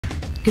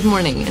Good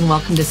morning and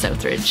welcome to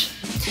Southridge.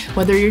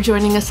 Whether you're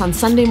joining us on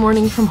Sunday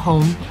morning from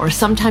home or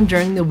sometime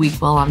during the week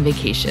while on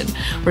vacation,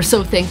 we're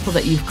so thankful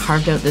that you've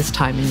carved out this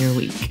time in your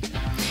week.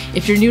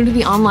 If you're new to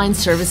the online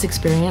service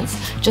experience,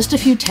 just a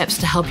few tips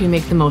to help you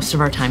make the most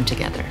of our time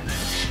together.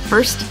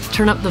 First,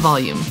 turn up the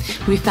volume.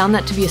 We found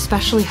that to be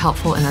especially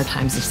helpful in our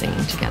times of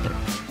singing together.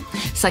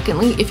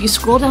 Secondly, if you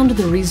scroll down to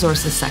the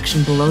resources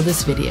section below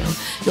this video,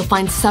 you'll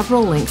find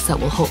several links that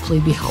will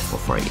hopefully be helpful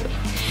for you.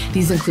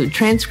 These include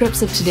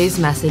transcripts of today's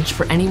message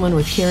for anyone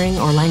with hearing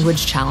or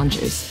language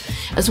challenges,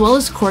 as well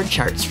as chord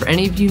charts for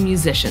any of you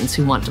musicians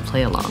who want to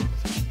play along.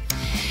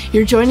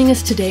 You're joining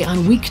us today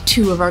on week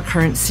 2 of our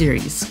current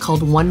series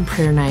called One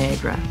Prayer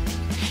Niagara.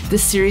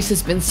 This series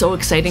has been so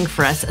exciting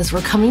for us as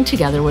we're coming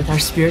together with our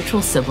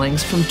spiritual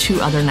siblings from 2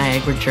 other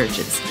Niagara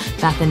churches,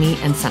 Bethany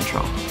and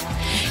Central.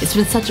 It's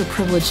been such a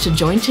privilege to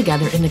join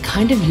together in the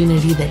kind of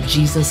unity that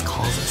Jesus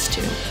calls us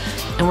to.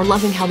 And we're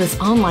loving how this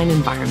online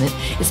environment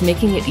is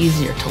making it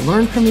easier to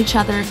learn from each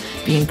other,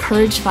 be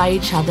encouraged by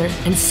each other,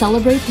 and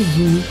celebrate the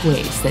unique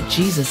ways that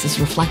Jesus is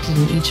reflected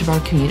in each of our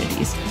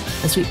communities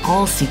as we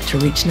all seek to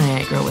reach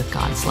Niagara with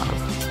God's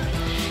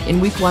love. In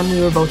week 1,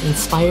 we were both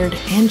inspired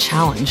and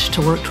challenged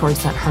to work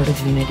towards that heart of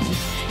unity,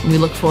 and we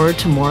look forward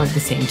to more of the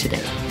same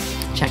today.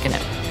 Check it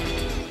out.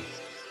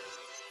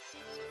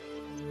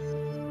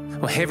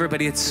 Well, hey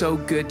everybody, it's so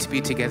good to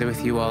be together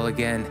with you all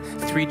again.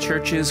 3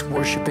 churches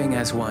worshiping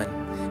as one.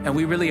 And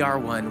we really are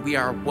one. We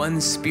are one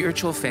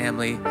spiritual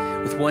family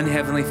with one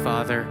Heavenly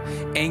Father,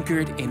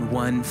 anchored in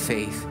one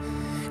faith.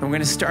 And we're going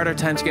to start our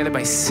time together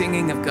by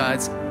singing of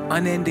God's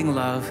unending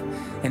love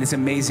and His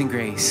amazing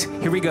grace.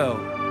 Here we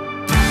go.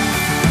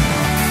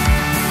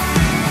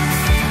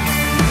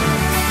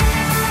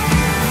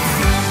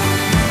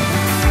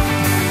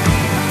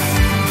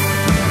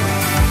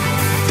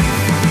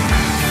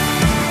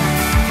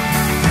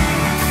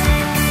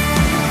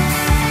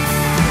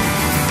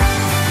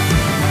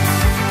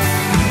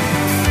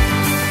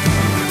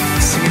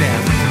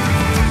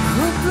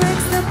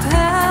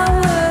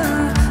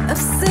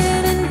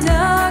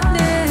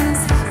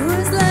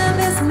 Whose lamb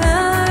is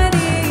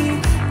mighty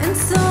and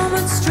so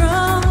much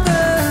stronger.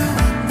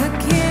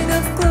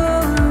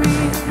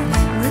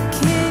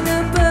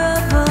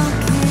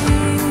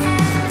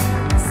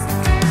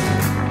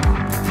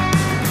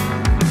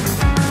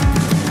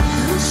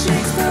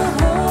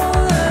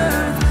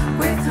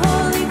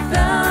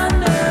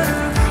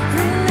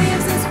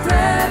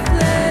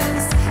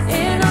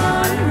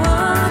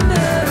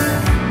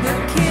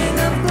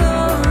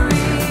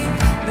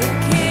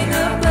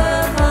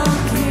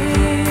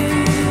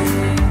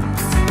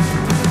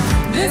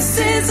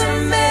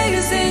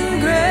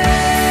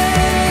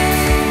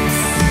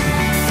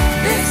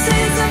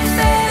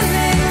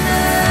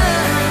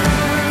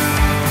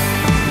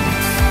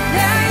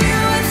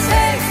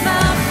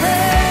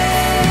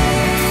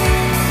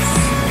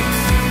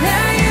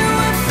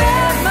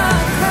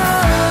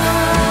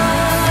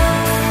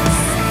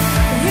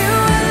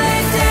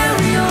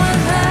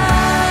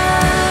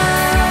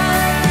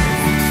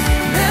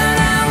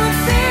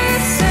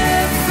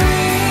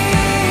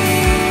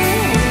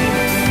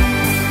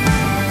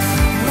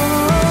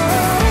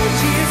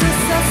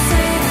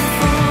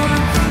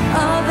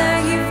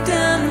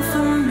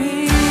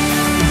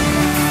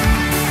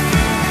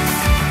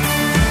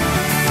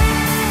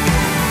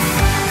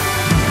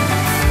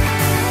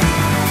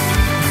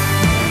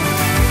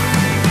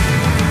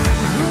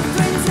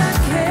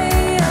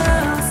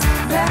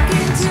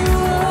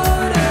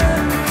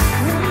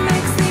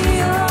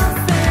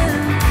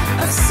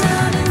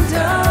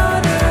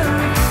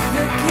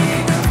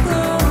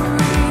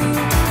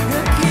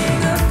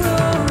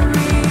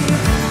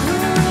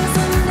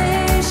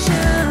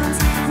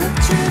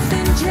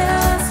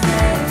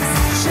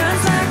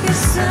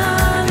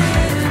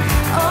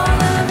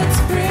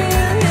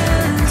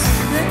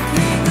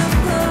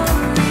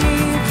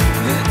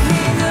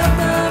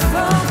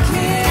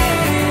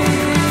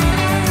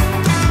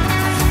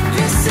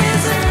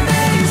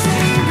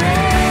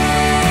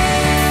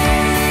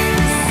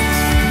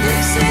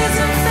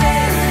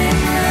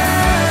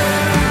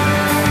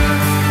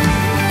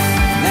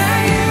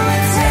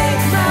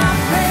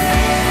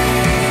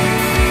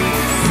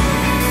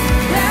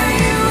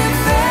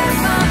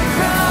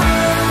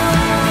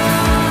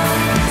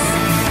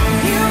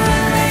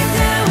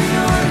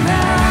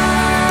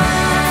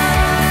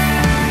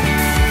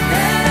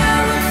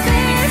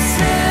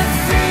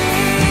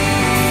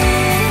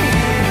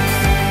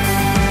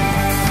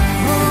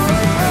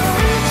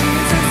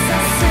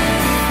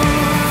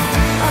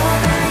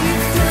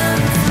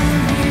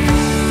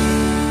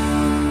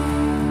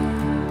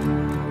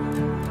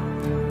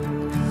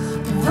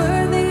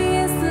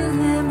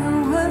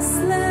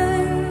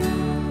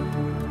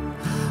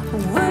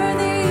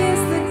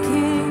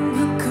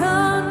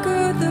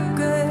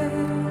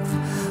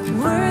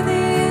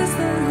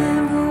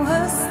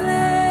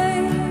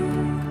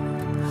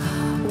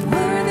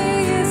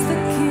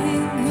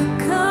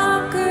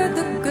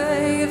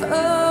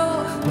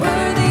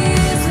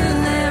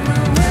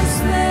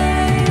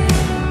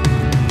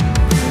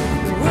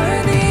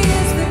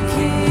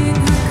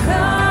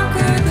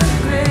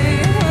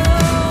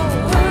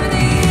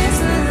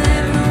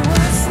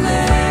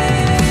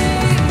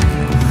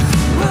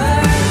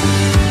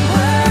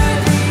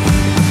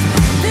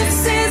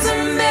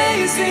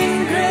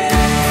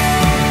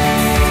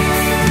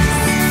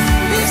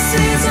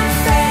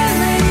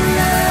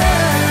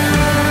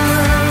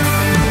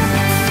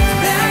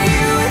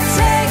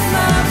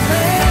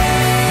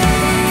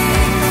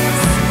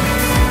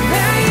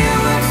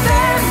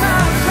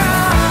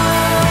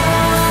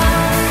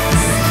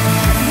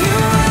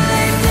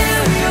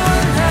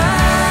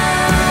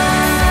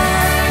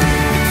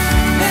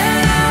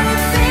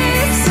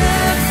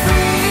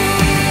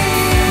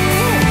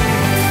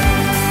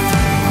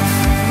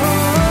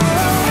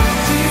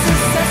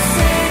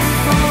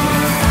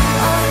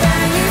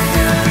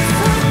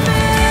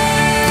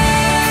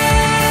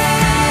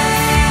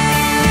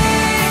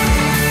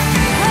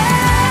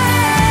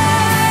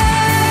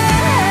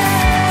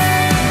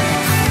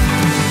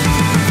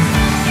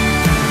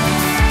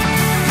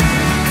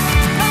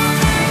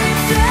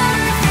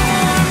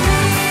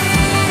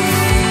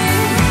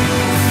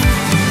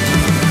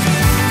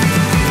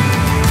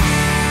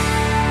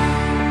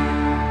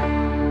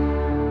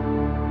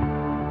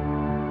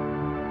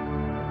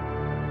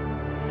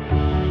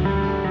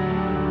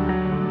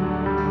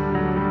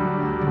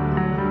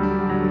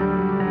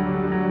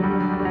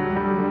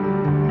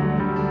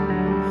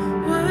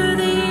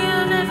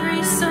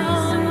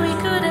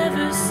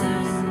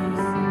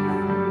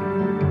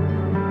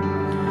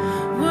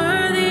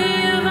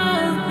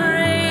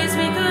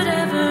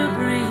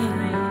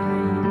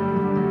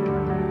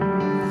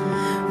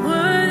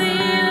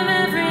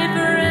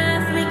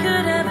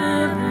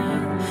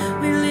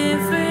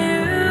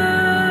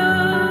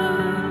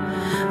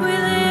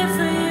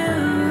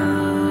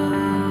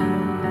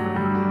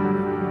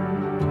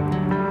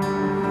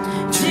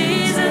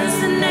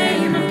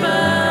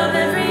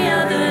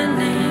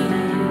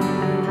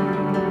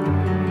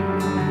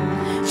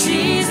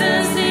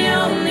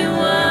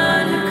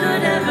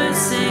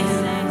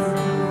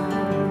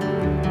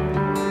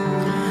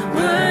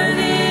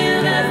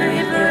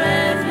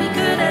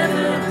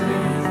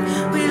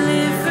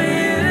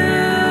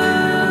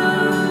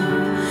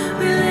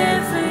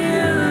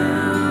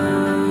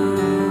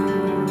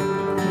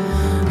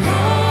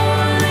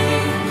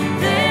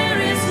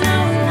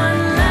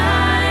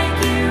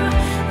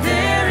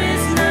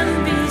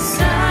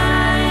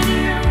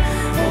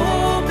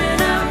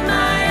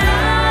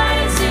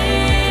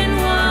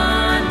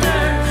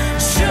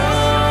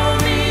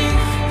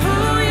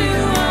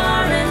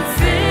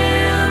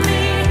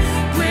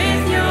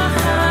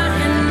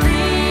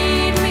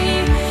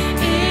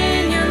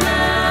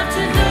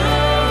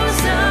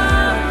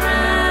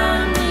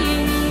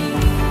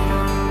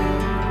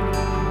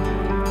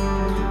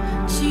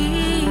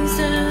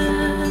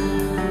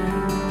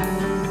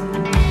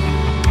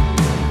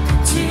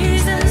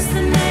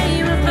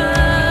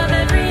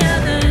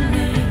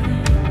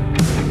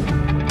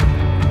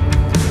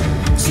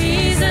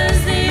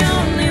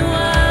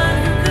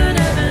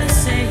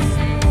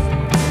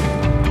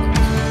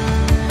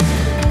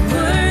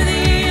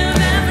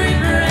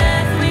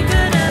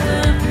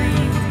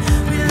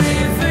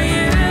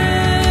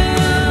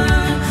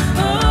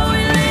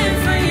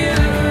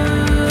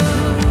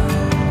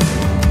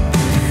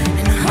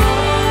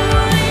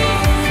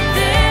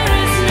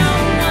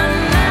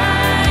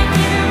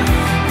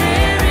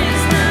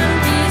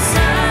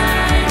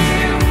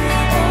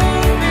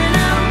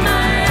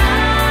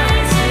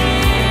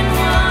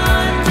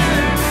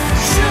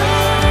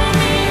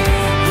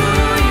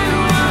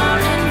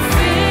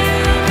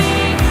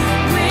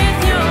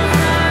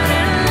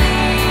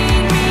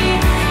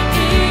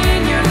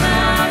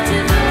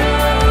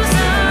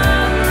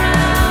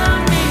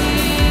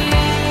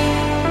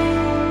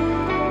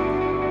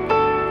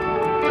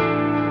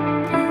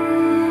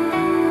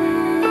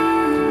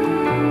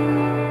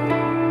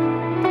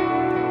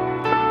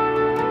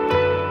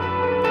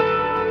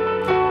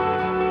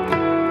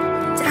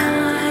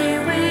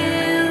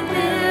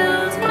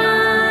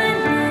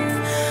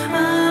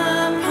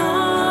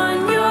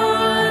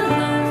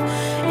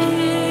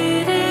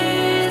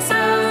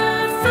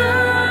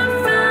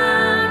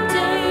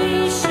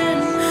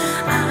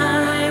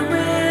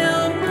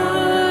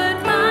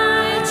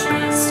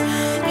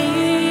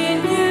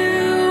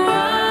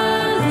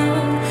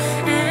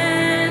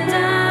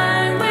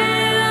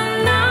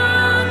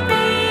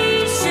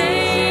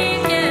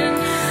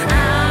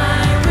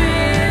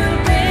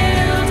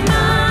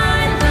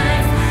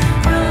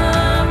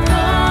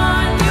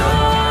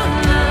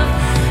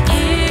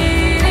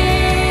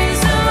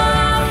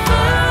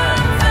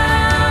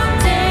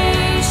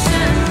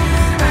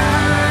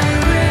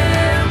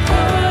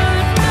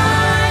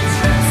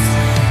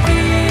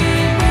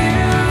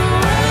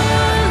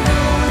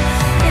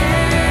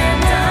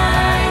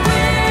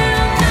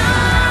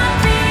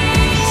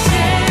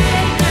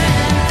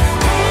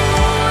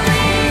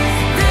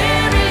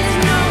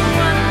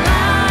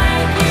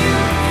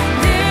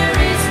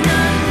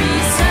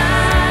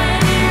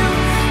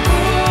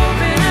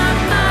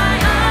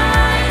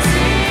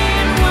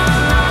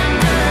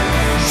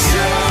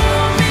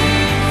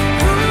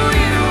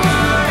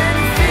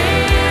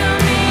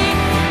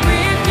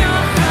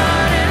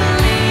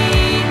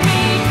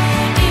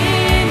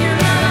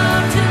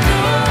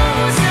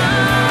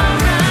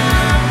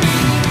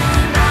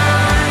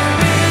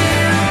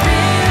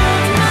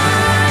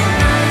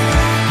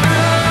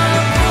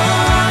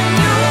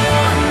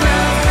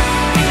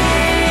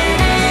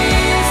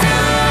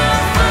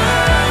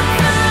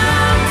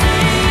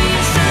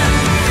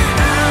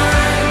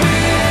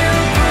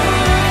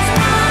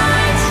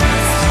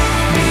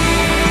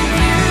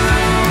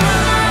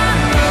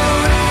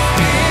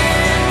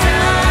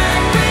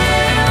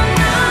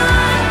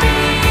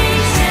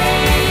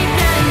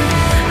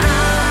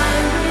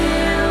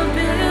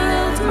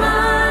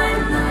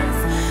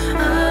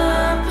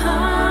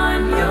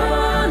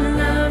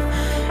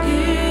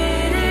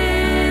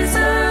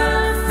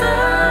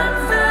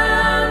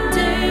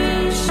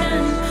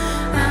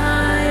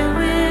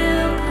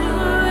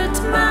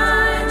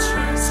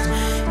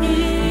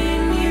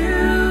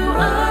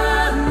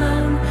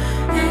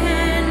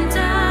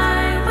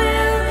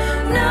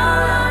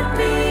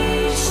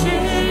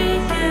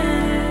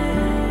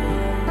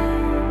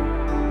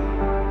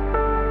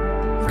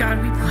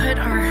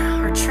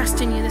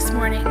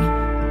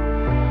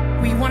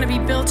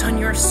 built on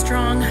your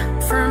strong,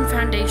 firm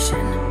foundation.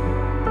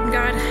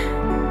 God,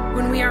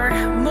 when we are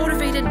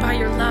motivated by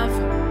your love,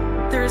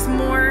 there is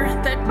more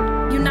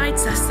that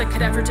unites us that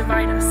could ever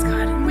divide us,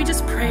 God. And we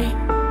just pray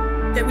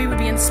that we would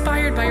be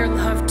inspired by your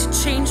love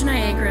to change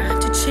Niagara,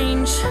 to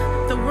change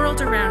the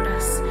world around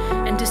us,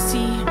 and to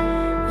see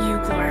you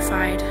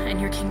glorified and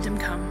your kingdom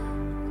come.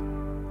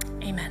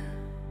 Amen.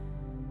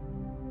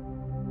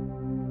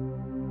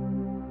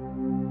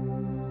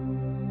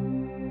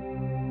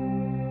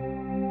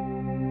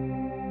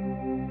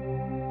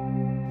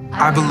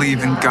 I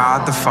believe in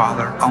God the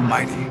Father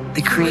Almighty,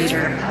 the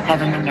creator of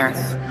heaven and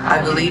earth.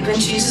 I believe in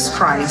Jesus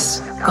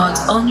Christ, God's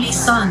only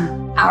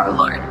Son, our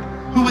Lord,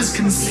 who was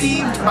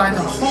conceived by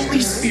the Holy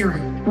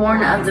Spirit,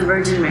 born of the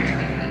Virgin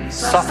Mary,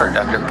 suffered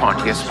under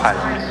Pontius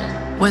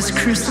Pilate, was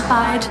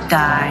crucified,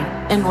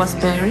 died, and was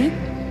buried.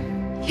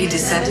 he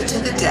descended to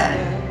the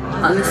dead.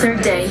 On the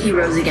third day he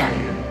rose again.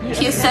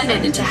 He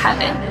ascended into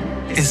heaven,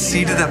 is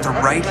seated at the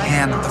right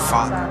hand of the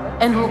Father,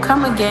 and will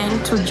come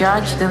again to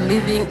judge the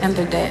living and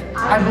the dead.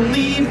 I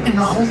believe in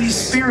the Holy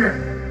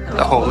Spirit,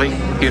 the Holy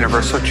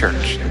Universal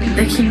Church,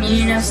 the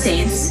communion of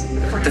saints,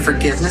 the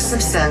forgiveness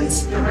of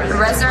sins, the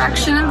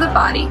resurrection of the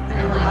body,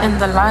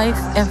 and the life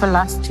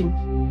everlasting.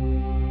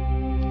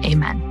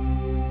 Amen.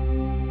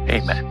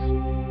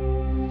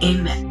 Amen.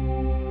 Amen.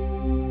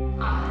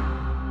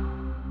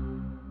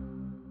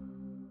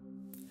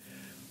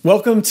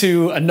 Welcome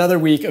to another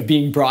week of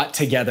being brought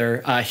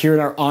together here in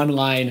our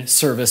online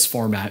service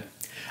format.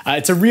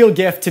 It's a real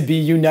gift to be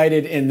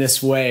united in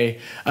this way,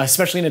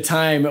 especially in a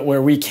time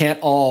where we can't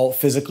all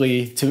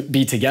physically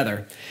be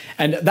together.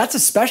 And that's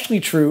especially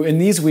true in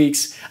these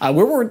weeks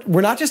where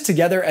we're not just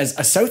together as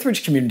a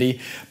Southridge community,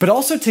 but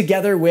also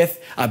together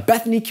with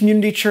Bethany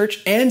Community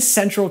Church and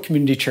Central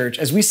Community Church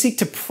as we seek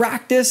to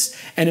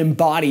practice and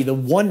embody the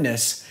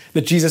oneness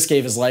that Jesus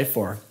gave his life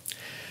for.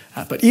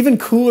 But even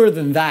cooler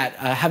than that,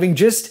 having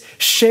just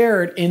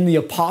shared in the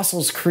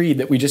Apostles' Creed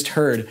that we just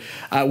heard,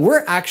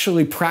 we're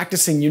actually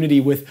practicing unity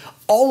with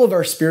all of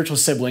our spiritual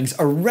siblings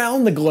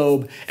around the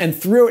globe and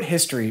throughout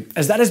history,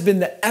 as that has been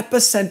the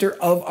epicenter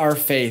of our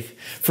faith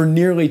for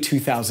nearly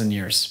 2,000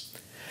 years.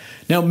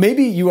 Now,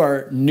 maybe you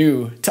are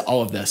new to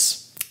all of this.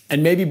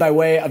 And maybe by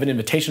way of an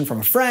invitation from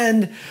a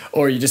friend,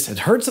 or you just had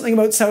heard something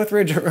about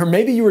Southridge, or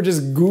maybe you were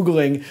just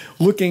Googling,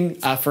 looking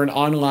for an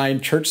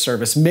online church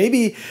service.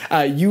 Maybe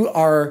you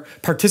are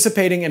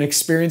participating and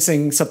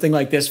experiencing something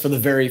like this for the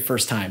very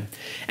first time.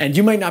 And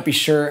you might not be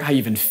sure how you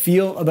even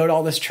feel about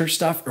all this church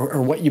stuff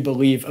or what you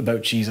believe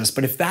about Jesus.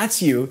 But if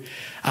that's you,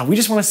 we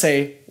just want to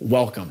say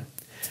welcome.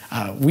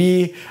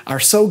 We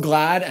are so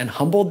glad and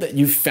humbled that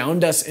you've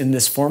found us in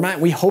this format.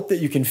 We hope that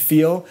you can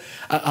feel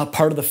a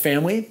part of the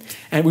family.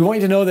 And we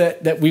want you to know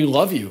that we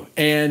love you.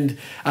 And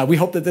we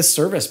hope that this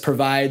service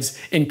provides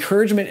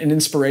encouragement and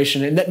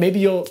inspiration, and that maybe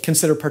you'll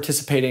consider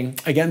participating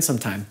again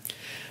sometime.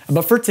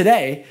 But for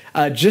today,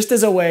 just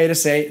as a way to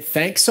say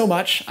thanks so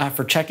much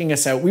for checking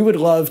us out, we would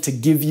love to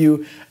give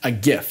you a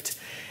gift.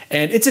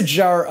 And it's a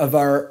jar of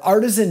our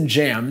artisan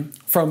jam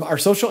from our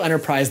social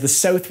enterprise, the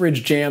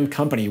Southridge Jam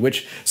Company,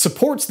 which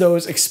supports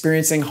those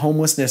experiencing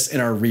homelessness in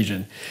our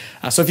region.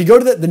 So if you go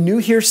to the New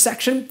Here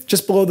section,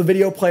 just below the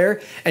video player,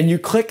 and you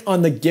click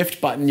on the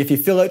gift button, if you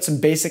fill out some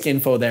basic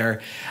info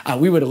there,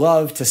 we would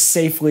love to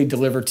safely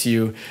deliver to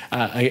you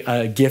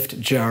a gift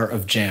jar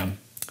of jam.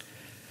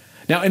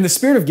 Now, in the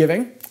spirit of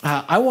giving,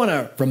 I want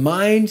to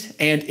remind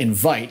and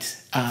invite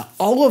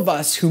all of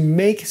us who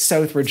make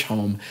Southridge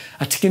home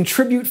to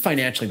contribute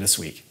financially this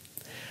week.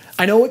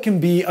 I know it can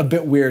be a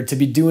bit weird to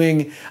be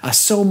doing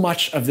so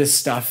much of this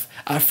stuff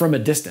from a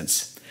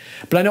distance,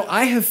 but I know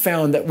I have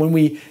found that when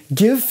we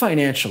give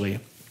financially,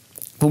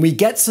 when we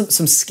get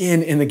some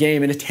skin in the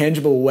game in a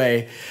tangible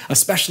way,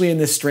 especially in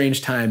this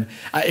strange time,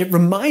 it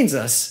reminds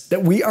us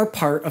that we are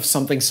part of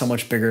something so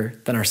much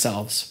bigger than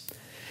ourselves.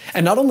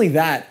 And not only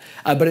that,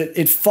 but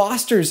it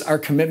fosters our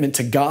commitment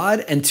to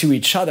God and to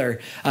each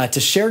other, to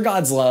share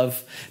God's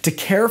love, to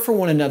care for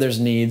one another's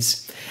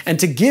needs, and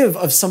to give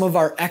of some of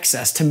our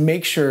excess to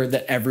make sure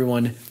that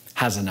everyone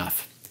has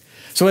enough.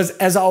 So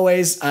as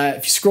always,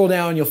 if you scroll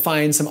down, you'll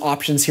find some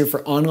options here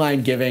for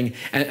online giving,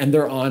 and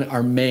they're on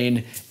our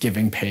main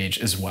giving page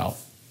as well.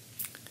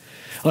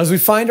 Well, as we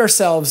find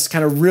ourselves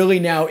kind of really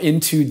now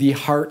into the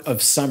heart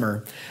of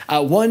summer,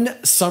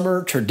 one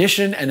summer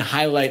tradition and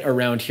highlight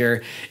around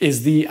here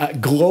is the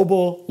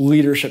Global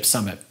Leadership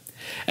Summit.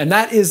 And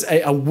that is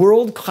a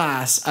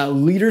world-class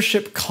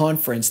leadership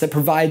conference that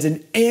provides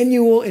an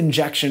annual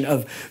injection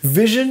of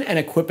vision and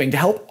equipping to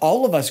help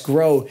all of us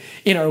grow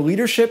in our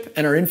leadership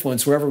and our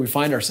influence wherever we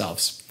find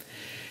ourselves.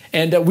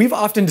 And we've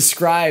often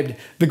described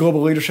the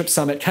Global Leadership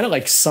Summit kind of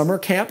like summer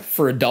camp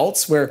for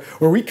adults, where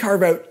we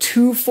carve out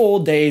 2 full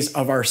days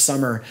of our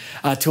summer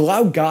to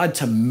allow God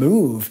to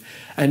move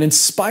and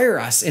inspire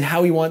us in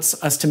how he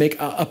wants us to make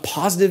a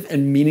positive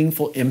and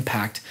meaningful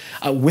impact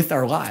with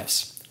our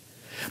lives.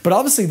 But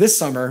obviously this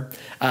summer,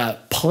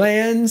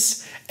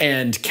 plans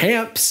and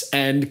camps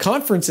and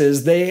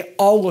conferences, they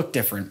all look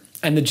different.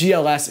 and the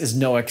GLS is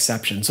no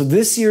exception. So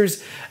this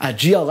year's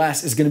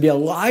GLS is going to be a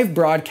live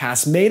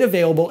broadcast made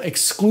available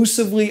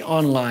exclusively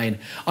online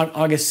on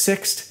August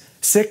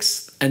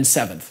 6th and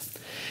 7th.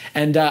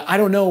 And I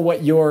don't know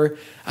what your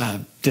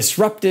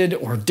disrupted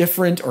or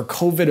different or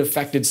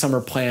COVID-affected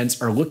summer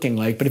plans are looking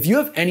like, but if you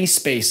have any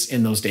space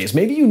in those days,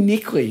 maybe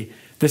uniquely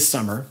this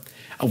summer,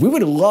 we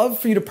would love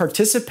for you to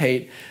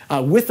participate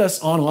with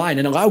us online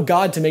and allow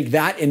God to make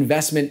that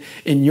investment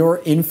in your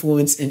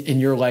influence in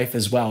your life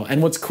as well.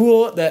 And what's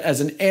cool that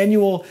as an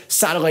annual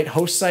satellite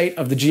host site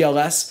of the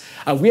GLS,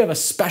 we have a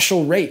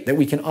special rate that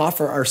we can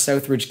offer our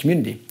Southridge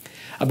community.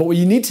 But what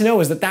you need to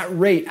know is that that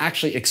rate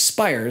actually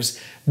expires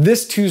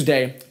this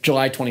Tuesday,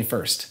 July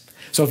 21st.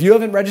 So if you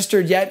haven't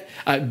registered yet,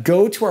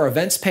 go to our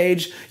events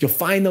page. You'll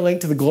find the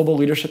link to the Global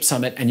Leadership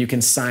Summit and you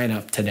can sign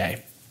up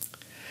today.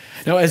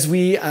 Now, as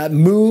we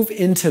move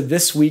into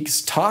this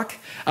week's talk,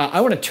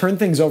 I want to turn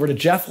things over to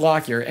Jeff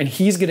Lockyer, and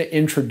he's going to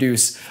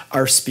introduce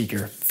our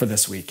speaker for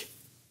this week.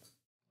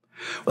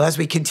 Well, as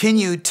we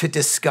continue to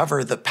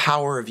discover the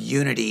power of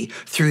unity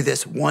through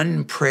this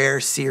one prayer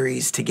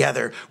series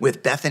together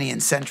with Bethany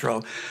and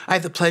Central, I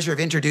have the pleasure of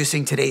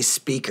introducing today's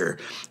speaker,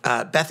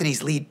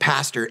 Bethany's lead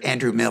pastor,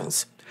 Andrew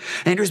Mills.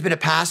 Andrew's been a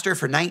pastor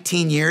for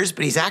 19 years,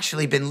 but he's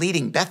actually been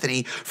leading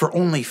Bethany for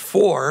only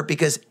 4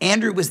 because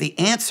Andrew was the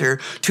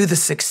answer to the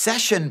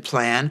succession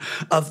plan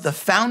of the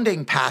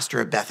founding pastor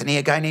of Bethany,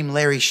 a guy named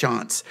Larry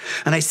Shantz.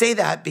 And I say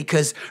that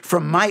because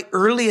from my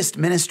earliest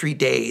ministry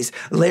days,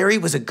 Larry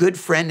was a good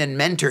friend and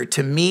mentor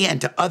to me and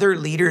to other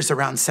leaders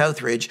around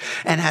Southridge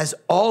and has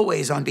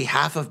always, on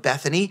behalf of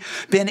Bethany,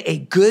 been a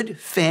good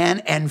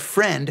fan and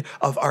friend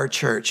of our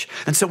church.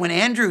 And so when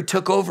Andrew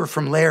took over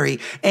from Larry,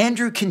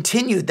 Andrew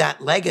continued that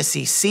legacy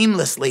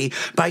seamlessly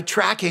by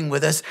tracking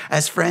with us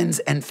as friends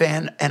and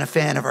a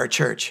fan of our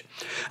church.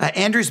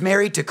 Andrew's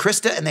married to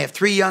Krista and they have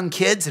 3 young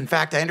kids. In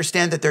fact, I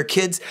understand that their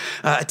kids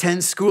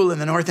attend school in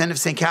the north end of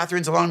St.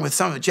 Catharines along with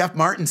some of Jeff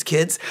Martin's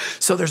kids.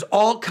 So there's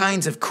all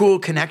kinds of cool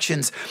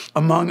connections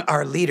among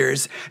our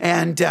leaders.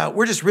 And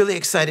we're just really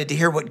excited to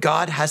hear what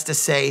God has to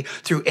say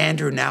through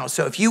Andrew now.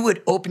 So if you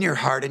would open your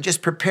heart and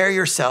just prepare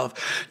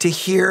yourself to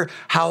hear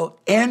how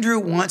Andrew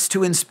wants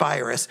to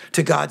inspire us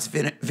to God's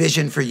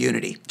vision for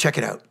unity. Check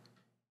it out.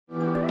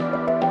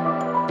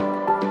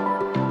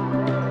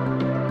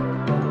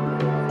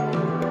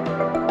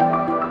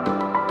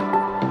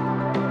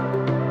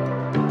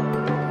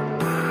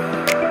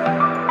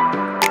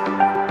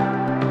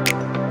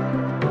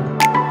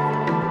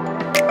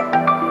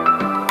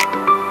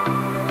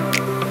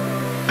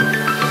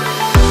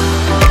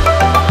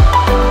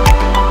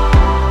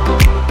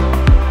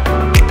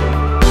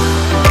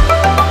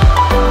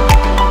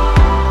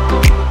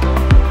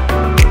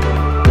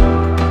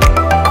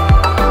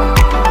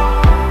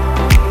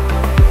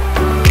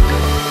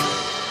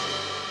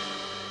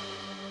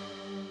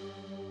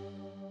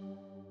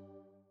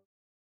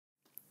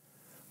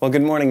 Well,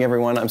 good morning,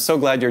 everyone. I'm so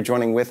glad you're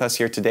joining with us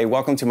here today.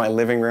 Welcome to my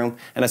living room,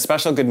 and a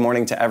special good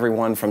morning to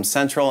everyone from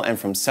Central and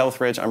from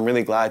Southridge. I'm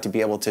really glad to be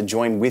able to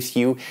join with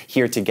you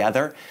here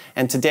together.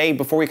 And today,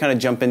 before we kind of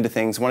jump into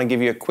things, I want to give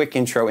you a quick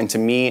intro into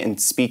me and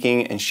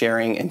speaking and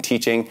sharing and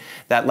teaching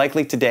that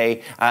likely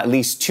today, at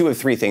least 2 of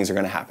 3 things are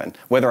going to happen,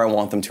 whether I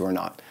want them to or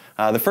not.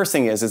 The first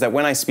thing is that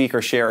when I speak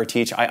or share or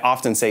teach, I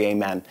often say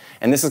amen.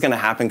 And this is going to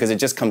happen because it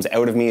just comes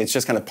out of me. It's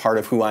just kind of part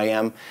of who I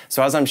am.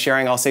 So as I'm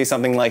sharing, I'll say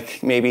something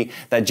like maybe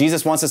that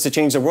Jesus wants us to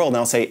change the world, and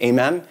I'll say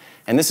amen.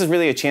 And this is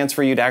really a chance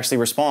for you to actually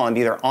respond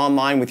either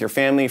online with your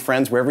family,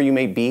 friends, wherever you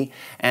may be.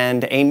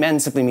 And amen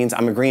simply means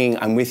I'm agreeing,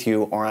 I'm with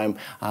you, or I'm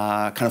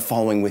kind of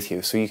following with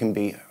you. So you can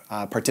be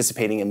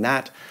participating in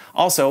that.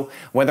 Also,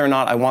 whether or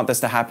not I want this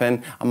to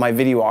happen, my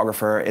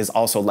videographer is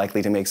also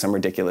likely to make some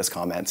ridiculous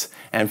comments.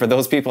 And for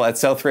those people at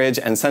Southridge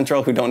and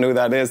Central who don't know who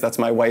that is, that's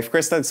my wife,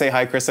 Krista. Say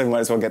hi, Krista. Might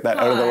as well get that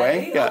out of the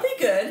way. Yeah. I'll be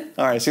good.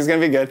 All right, she's going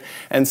to be good.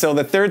 And so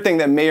the third thing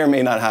that may or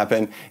may not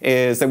happen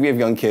is that we have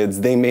young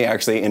kids. They may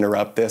actually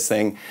interrupt this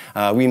thing.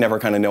 We never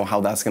kind of know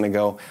how that's going to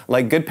go.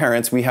 Like good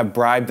parents, we have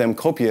bribed them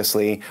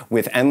copiously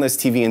with endless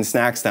TV and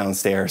snacks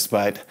downstairs.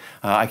 But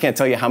I can't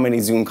tell you how many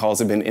Zoom calls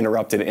have been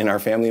interrupted in our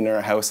family and in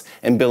our house.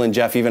 And Bill and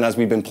Jeff, even as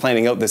we've been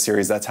planning out this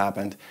series, that's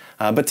happened.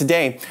 But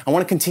today, I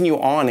want to continue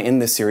on in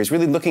this series,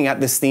 really looking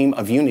at this theme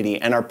of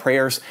unity and our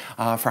prayers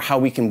for how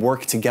we can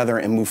work together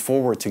and move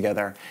forward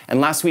together. And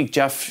last week,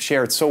 Jeff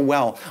shared so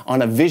well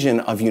on a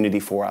vision of unity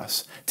for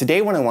us.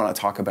 Today, what I want to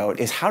talk about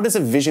is how does a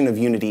vision of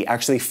unity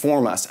actually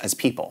form us as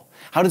people?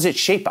 How does it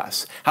shape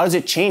us? How does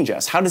it change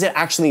us? How does it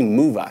actually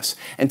move us?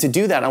 And to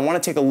do that, I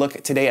want to take a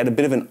look today at a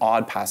bit of an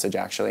odd passage,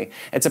 actually.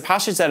 It's a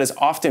passage that is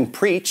often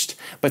preached,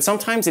 but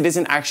sometimes it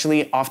isn't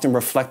actually often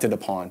reflected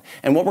upon.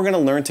 And what we're going to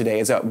learn today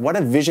is that what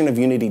a vision of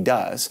unity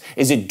does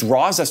is it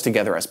draws us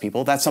together as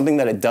people. That's something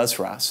that it does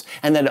for us.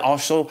 And that it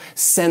also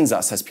sends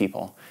us as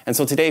people. And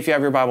so today, if you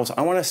have your Bibles,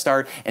 I want to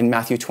start in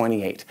Matthew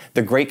 28,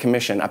 the Great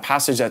Commission, a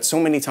passage that so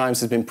many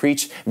times has been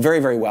preached very,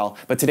 very well.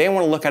 But today I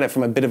want to look at it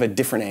from a bit of a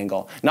different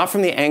angle. Not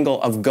from the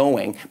angle of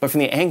going, but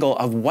from the angle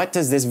of what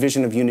does this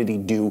vision of unity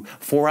do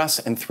for us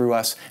and through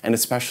us, and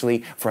especially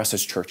for us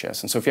as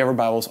churches. And so if you have your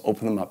Bibles,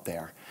 open them up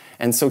there.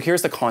 And so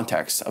here's the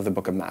context of the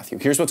book of Matthew.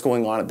 Here's what's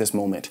going on at this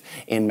moment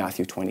in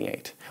Matthew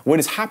 28. What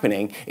is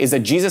happening is that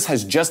Jesus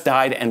has just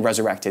died and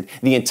resurrected.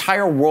 The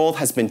entire world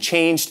has been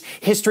changed.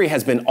 History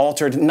has been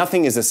altered.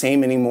 Nothing is the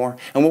same anymore.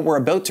 And what we're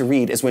about to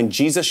read is when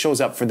Jesus shows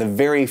up for the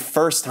very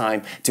first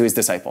time to his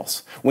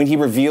disciples. When he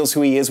reveals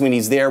who he is, when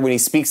he's there, when he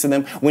speaks to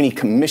them, when he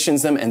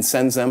commissions them and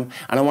sends them.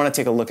 And I want to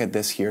take a look at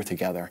this here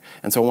together.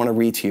 And so I want to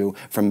read to you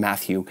from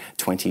Matthew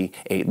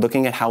 28,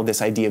 looking at how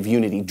this idea of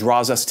unity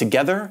draws us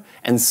together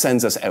and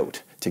sends us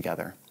out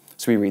together.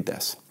 So we read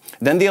this.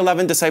 Then the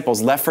 11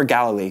 disciples left for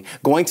Galilee,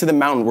 going to the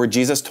mountain where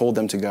Jesus told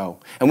them to go.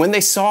 And when they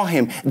saw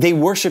him, they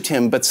worshipped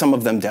him, but some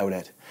of them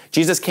doubted.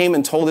 Jesus came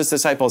and told his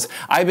disciples,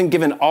 I've been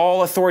given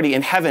all authority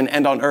in heaven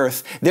and on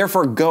earth.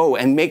 Therefore go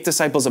and make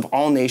disciples of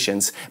all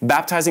nations,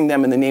 baptizing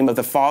them in the name of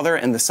the Father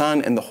and the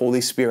Son and the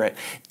Holy Spirit.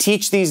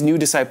 Teach these new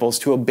disciples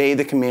to obey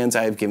the commands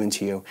I have given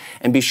to you.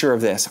 And be sure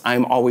of this, I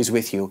am always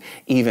with you,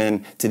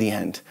 even to the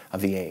end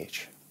of the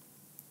age.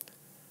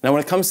 Now, when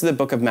it comes to the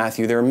book of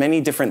Matthew, there are many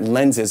different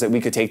lenses that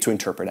we could take to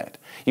interpret it.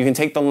 You can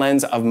take the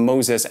lens of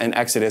Moses and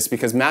Exodus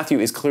because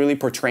Matthew is clearly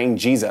portraying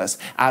Jesus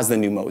as the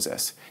new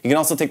Moses. You can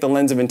also take the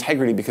lens of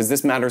integrity because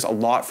this matters a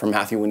lot for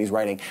Matthew when he's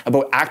writing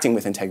about acting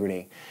with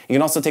integrity. You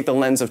can also take the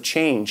lens of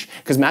change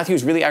because Matthew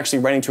is really actually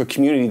writing to a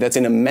community that's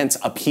in immense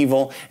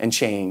upheaval and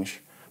change.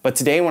 But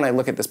today, when I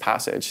look at this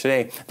passage,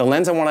 the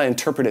lens I want to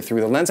interpret it through,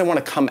 the lens I want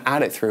to come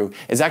at it through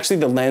is actually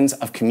the lens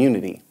of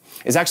community.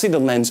 Is actually the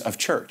lens of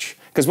church.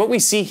 Because what we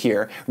see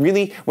here,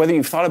 really, whether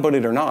you've thought about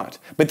it or not,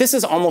 but this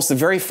is almost the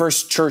very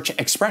first church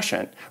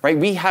expression, right?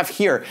 We have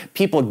here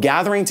people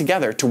gathering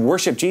together to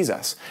worship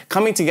Jesus,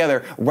 coming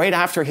together right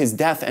after his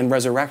death and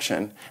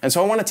resurrection. And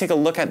so I want to take a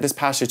look at this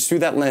passage through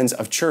that lens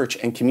of church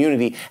and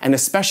community, and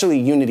especially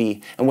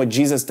unity and what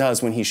Jesus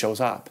does when he shows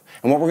up.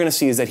 And what we're going to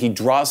see is that he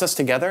draws us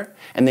together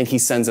and then he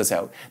sends us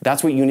out.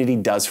 That's what unity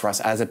does for us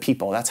as a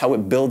people. That's how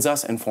it builds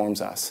us and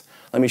forms us.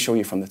 Let me show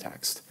you from the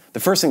text. The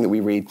first thing that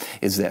we read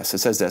is this. It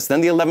says this, Then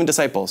the 11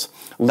 disciples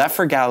left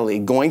for Galilee,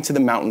 going to the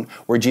mountain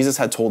where Jesus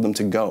had told them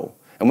to go.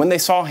 And when they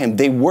saw him,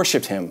 they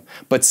worshipped him,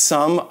 but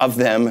some of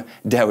them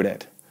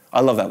doubted. I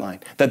love that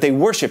line. That they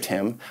worshipped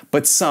him,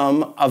 but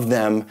some of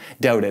them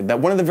doubted. That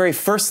one of the very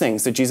first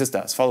things that Jesus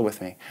does, follow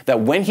with me,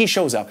 that when he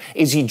shows up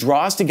is he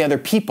draws together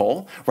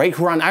people, right,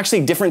 who are on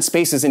actually different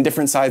spaces and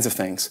different sides of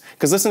things.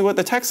 Because listen to what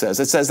the text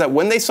says. It says that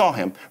when they saw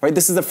him, right,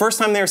 this is the first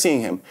time they were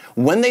seeing him.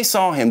 When they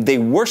saw him, they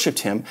worshipped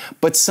him,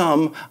 but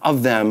some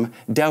of them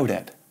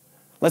doubted.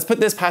 Let's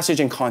put this passage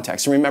in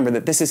context and remember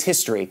that this is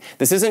history.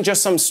 This isn't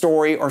just some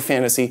story or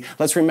fantasy.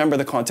 Let's remember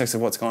the context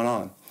of what's going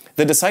on.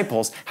 The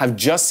disciples have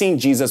just seen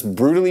Jesus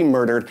brutally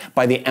murdered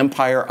by the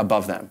empire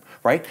above them,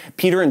 right?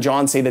 Peter and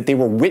John say that they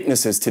were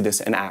witnesses to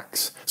this in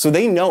Acts. So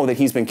they know that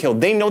he's been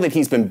killed. They know that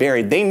he's been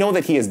buried. They know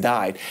that he has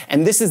died.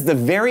 And this is the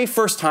very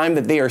first time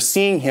that they are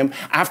seeing him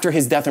after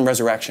his death and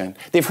resurrection.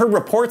 They've heard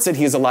reports that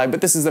he is alive,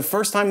 but this is the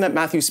first time that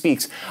Matthew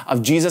speaks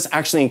of Jesus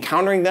actually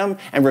encountering them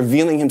and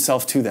revealing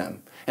himself to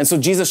them. And so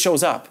Jesus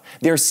shows up.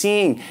 They're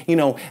seeing,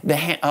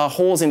 the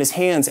holes in his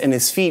hands and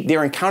his feet.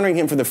 They're encountering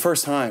him for the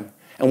first time.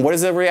 And what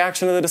is the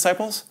reaction of the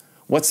disciples?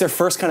 What's their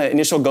first kind of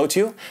initial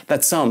go-to?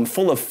 That some,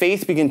 full of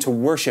faith, begin to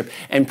worship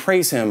and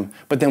praise him.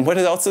 But then what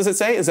else does it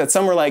say? Is that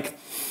some were like,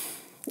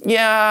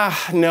 yeah,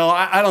 no,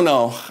 I don't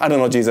know. I don't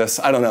know,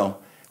 Jesus. I don't know.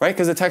 Right?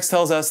 Because the text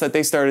tells us that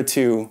they started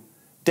to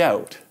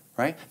doubt.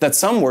 Right? That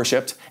some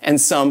worshipped and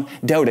some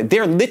doubted.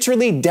 They're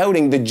literally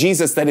doubting the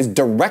Jesus that is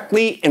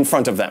directly in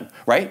front of them.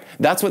 Right?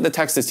 That's what the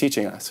text is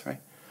teaching us. Right?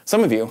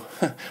 Some of you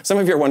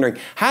are wondering,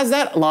 has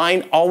that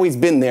line always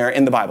been there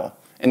in the Bible?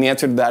 And the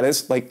answer to that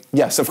is,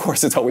 yes, of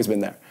course, it's always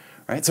been there,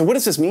 right? So what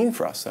does this mean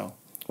for us, though?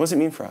 What does it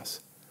mean for us?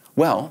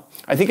 Well,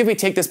 I think if we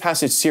take this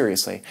passage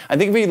seriously, I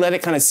think if we let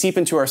it kind of seep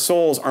into our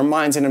souls, our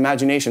minds, and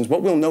imaginations,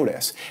 what we'll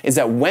notice is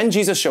that when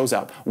Jesus shows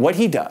up, what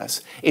he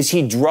does is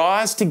he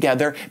draws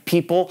together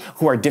people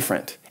who are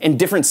different, in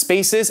different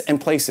spaces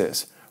and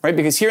places, right?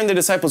 Because here in the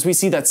disciples, we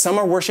see that some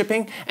are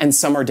worshiping and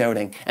some are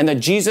doubting, and that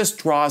Jesus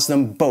draws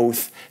them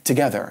both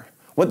together.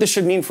 What this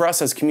should mean for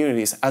us as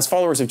communities, as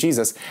followers of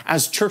Jesus,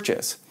 as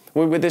churches,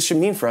 what this should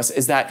mean for us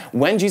is that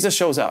when Jesus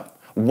shows up,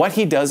 what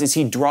he does is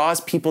he draws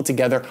people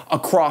together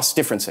across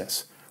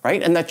differences,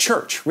 right? And that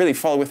church, really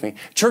follow with me,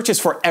 church is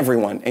for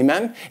everyone,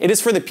 amen? It is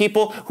for the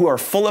people who are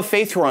full of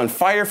faith, who are on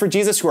fire for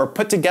Jesus, who are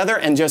put together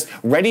and just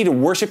ready to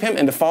worship him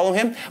and to follow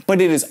him. But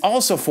it is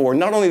also for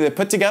not only the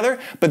put together,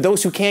 but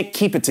those who can't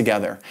keep it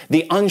together,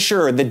 the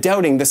unsure, the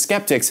doubting, the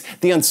skeptics,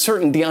 the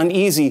uncertain, the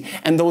uneasy,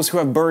 and those who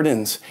have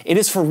burdens. It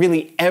is for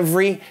really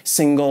every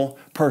single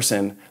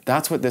person.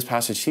 That's what this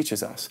passage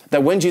teaches us.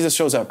 That when Jesus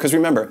shows up, because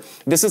remember,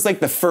 this is like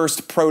the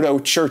first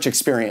proto-church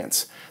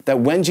experience, that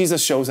when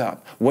Jesus shows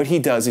up, what he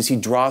does is he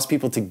draws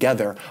people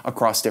together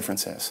across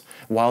differences.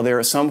 While there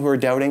are some who are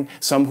doubting,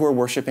 some who are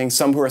worshiping,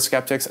 some who are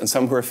skeptics, and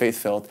some who are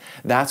faith-filled,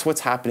 that's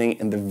what's happening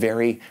in the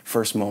very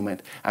first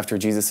moment after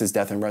Jesus'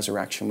 death and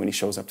resurrection when he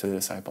shows up to the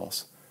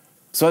disciples.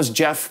 So as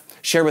Jeff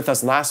shared with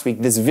us last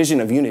week, this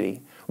vision of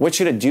unity, what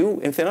should it do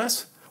within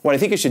us? what I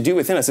think it should do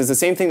within us is the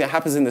same thing that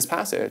happens in this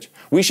passage.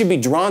 We should be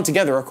drawn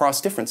together across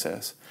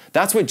differences.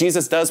 That's what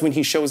Jesus does when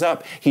he shows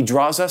up. He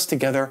draws us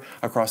together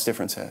across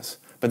differences.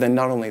 But then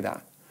not only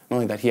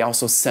that, he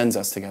also sends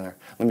us together.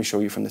 Let me show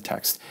you from the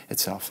text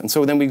itself. And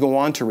so then we go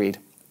on to read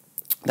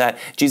that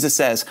Jesus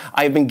says,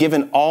 I have been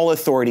given all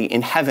authority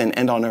in heaven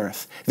and on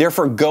earth.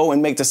 Therefore, go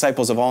and make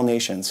disciples of all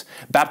nations,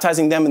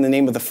 baptizing them in the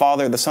name of the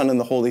Father, the Son, and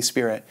the Holy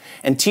Spirit,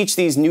 and teach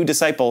these new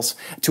disciples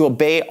to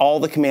obey all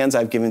the commands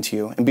I've given to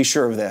you. And be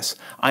sure of this,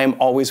 I am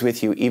always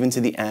with you, even to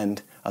the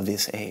end of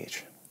this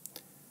age.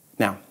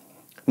 Now,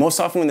 most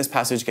often when this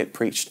passage gets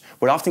preached,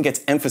 what often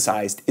gets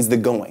emphasized is the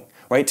going,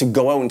 right? To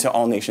go out into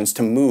all nations,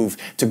 to move,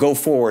 to go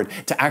forward,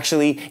 to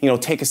actually,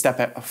 take a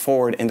step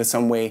forward into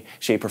some way,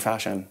 shape, or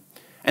fashion.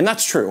 And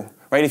that's true,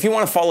 right? If you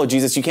want to follow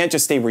Jesus, you can't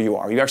just stay where you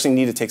are. You actually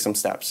need to take some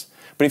steps.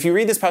 But if you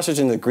read this passage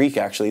in the Greek,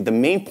 actually, the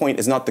main point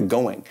is not the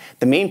going.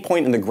 The main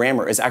point in the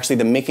grammar is actually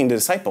the making the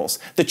disciples,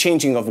 the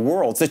changing of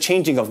worlds, the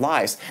changing of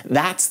lives.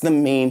 That's the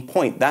main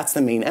point. That's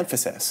the main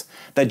emphasis.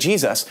 That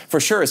Jesus,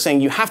 for sure, is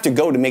saying you have to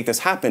go to make this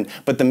happen.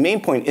 But the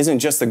main point isn't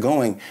just the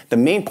going. The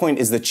main point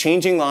is the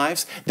changing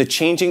lives, the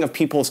changing of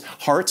people's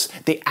hearts,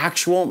 the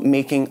actual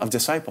making of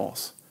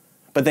disciples.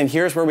 But then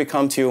here's where we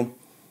come to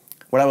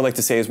what I would like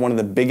to say is one of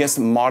the biggest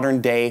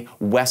modern day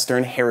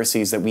Western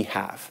heresies that we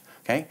have.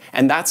 Okay?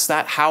 And that's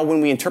that how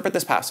when we interpret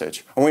this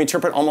passage, or we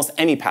interpret almost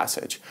any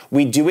passage,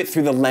 we do it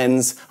through the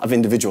lens of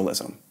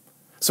individualism.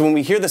 So when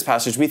we hear this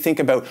passage, we think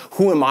about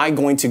who am I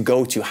going to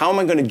go to? How am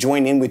I going to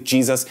join in with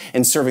Jesus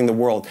in serving the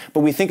world?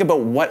 But we think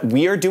about what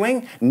we are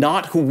doing,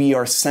 not who we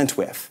are sent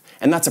with.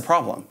 And that's a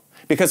problem.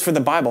 Because for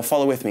the Bible,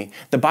 follow with me,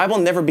 the Bible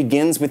never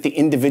begins with the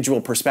individual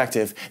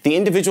perspective. The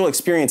individual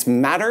experience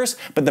matters,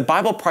 but the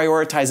Bible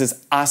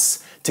prioritizes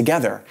us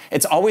together.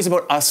 It's always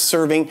about us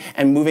serving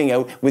and moving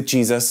out with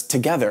Jesus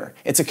together.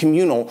 It's a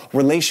communal,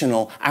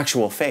 relational,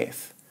 actual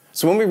faith.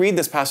 So when we read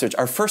this passage,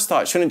 our first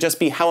thought shouldn't just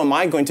be, how am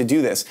I going to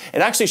do this? It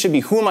actually should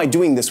be, who am I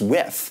doing this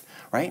with,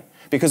 right?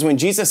 Because when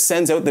Jesus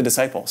sends out the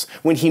disciples,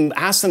 when he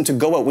asks them to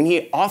go out, when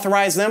he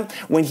authorized them,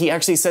 when he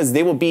actually says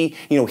they will be,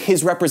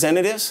 his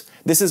representatives,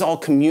 this is all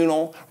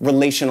communal,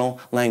 relational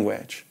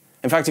language.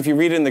 In fact, if you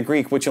read it in the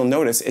Greek, what you'll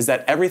notice is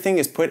that everything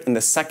is put in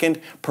the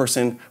second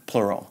person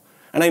plural.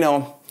 And I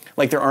know,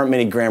 there aren't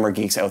many grammar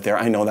geeks out there.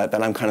 I know that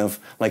I'm kind of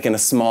in a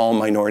small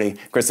minority.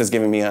 Chris is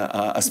giving me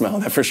a smile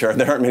that for sure.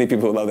 There aren't many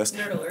people who love this.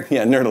 Nerd alert.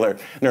 Yeah, nerd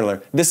alert, nerd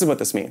alert. This is what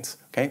this means,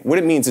 okay? What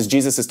it means is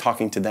Jesus is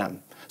talking to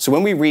them. So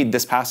when we read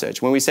this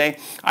passage, when we say,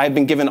 I have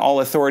been given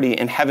all authority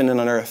in heaven and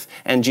on earth,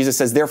 and Jesus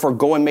says, therefore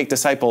go and make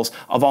disciples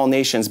of all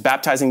nations,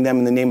 baptizing them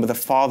in the name of the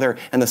Father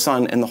and the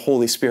Son and the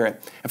Holy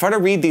Spirit. If I were to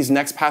read these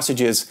next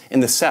passages in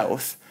the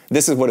South,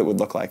 this is what it would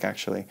look like,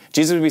 actually.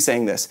 Jesus would be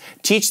saying this,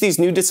 teach these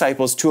new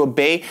disciples to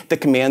obey the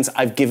commands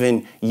I've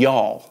given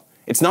y'all.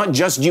 It's not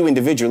just you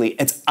individually,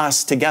 it's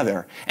us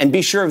together. And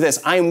be sure of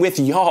this, I am with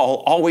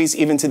y'all always,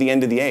 even to the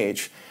end of the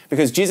age.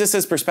 Because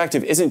Jesus'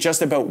 perspective isn't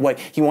just about what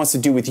he wants to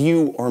do with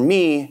you or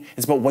me,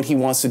 it's about what he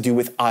wants to do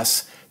with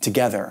us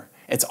together.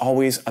 It's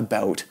always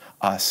about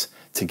us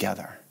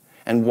together.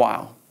 And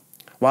while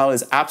it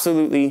is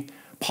absolutely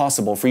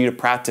possible for you to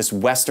practice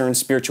Western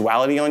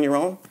spirituality on your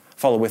own,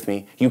 follow with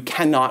me, you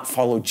cannot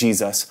follow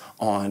Jesus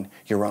on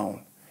your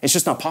own. It's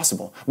just not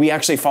possible. We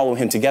actually follow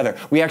him together.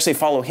 We actually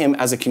follow him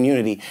as a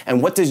community.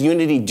 And what does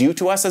unity do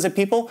to us as a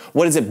people?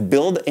 What does it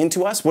build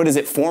into us? What does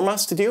it form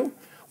us to do?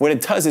 What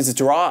it does is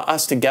draw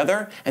us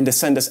together and to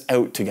send us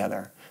out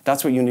together.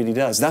 That's what unity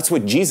does. That's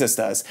what Jesus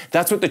does.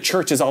 That's what the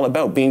church is all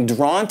about, being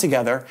drawn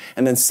together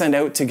and then sent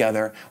out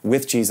together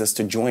with Jesus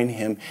to join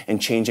him in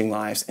changing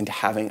lives and to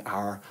having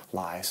our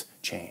lives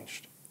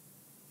changed.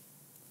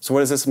 So what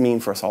does this mean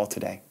for us all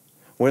today?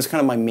 What is kind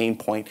of my main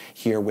point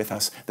here with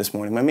us this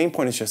morning? My main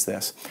point is just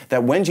this,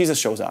 that when Jesus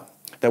shows up,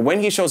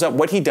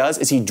 what he does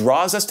is he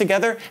draws us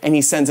together and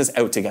he sends us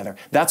out together.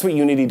 That's what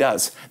unity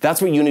does.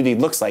 That's what unity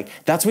looks like.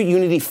 That's what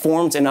unity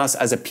forms in us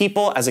as a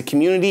people, as a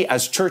community,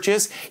 as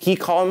churches. He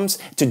comes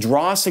to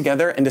draw us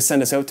together and to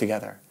send us out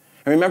together.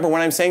 And remember,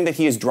 when I'm saying that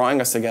he is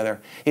drawing us together,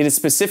 it is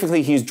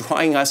specifically he's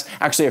drawing us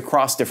actually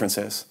across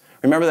differences.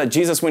 Remember that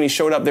Jesus, when he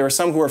showed up, there were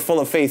some who were full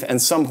of faith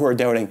and some who were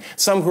doubting,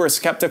 some who were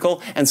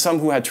skeptical and some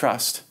who had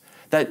trust.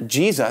 That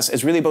Jesus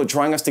is really about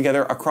drawing us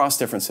together across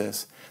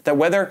differences. That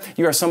whether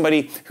you are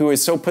somebody who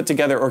is so put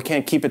together or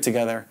can't keep it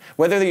together,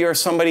 whether you are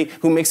somebody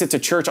who makes it to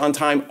church on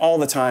time all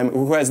the time,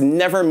 or who has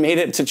never made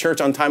it to church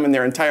on time in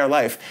their entire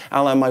life,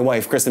 a la my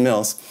wife, Kristen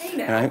Mills. Hey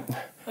now. Right?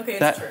 Okay,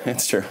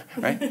 it's true,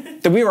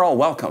 right? That we are all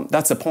welcome.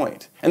 That's the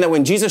point. And that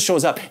when Jesus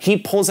shows up, he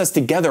pulls us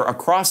together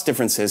across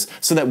differences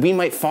so that we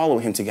might follow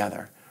him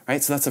together,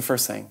 right? So that's the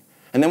first thing.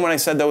 And then when I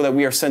said, though, that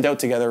we are sent out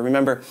together,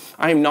 remember,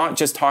 I am not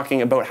just talking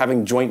about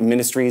having joint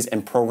ministries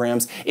and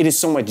programs. It is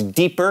so much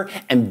deeper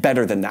and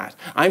better than that.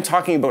 I'm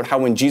talking about how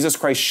when Jesus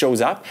Christ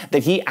shows up,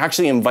 that he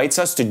actually invites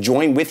us to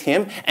join with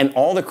him and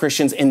all the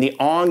Christians in the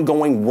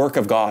ongoing work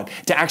of God,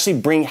 to actually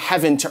bring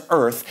heaven to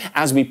earth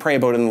as we pray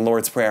about it in the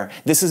Lord's Prayer.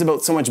 This is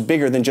about so much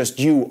bigger than just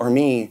you or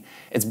me.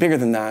 It's bigger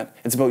than that.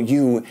 It's about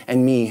you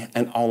and me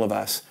and all of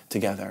us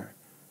together.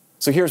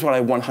 So here's what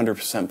I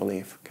 100%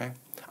 believe, okay?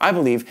 I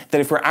believe that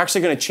if we're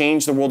actually going to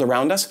change the world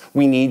around us,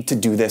 we need to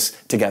do this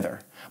together.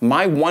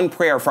 My one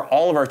prayer for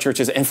all of our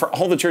churches and for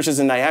all the churches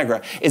in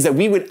Niagara is that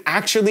we would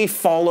actually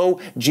follow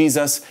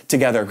Jesus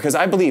together. Because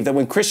I believe that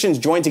when Christians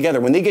join together,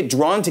 when they get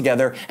drawn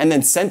together and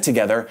then sent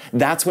together,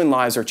 that's when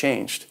lives are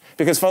changed.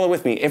 Because follow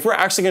with me, if we're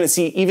actually going to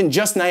see even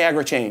just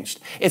Niagara changed,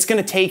 it's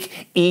going to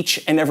take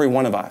each and every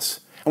one of us.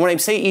 And when I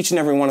say each and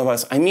every one of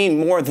us, I mean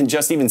more than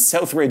just even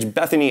Southridge,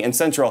 Bethany, and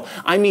Central.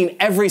 I mean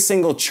every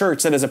single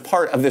church that is a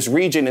part of this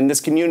region and this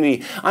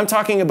community. I'm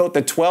talking about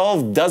the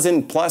 12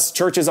 dozen plus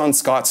churches on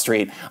Scott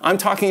Street. I'm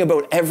talking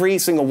about every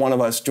single one of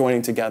us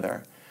joining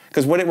together.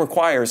 Because what it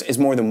requires is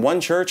more than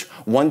one church,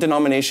 one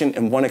denomination,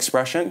 and one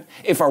expression.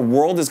 If our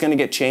world is going to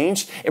get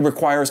changed, it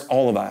requires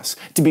all of us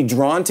to be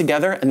drawn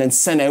together and then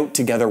sent out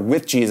together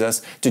with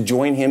Jesus to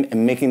join him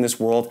in making this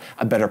world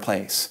a better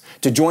place,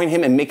 to join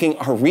him in making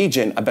our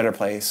region a better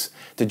place,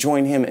 to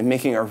join him in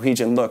making our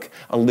region look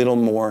a little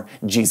more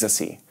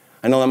Jesus-y.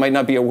 I know that might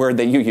not be a word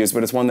that you use,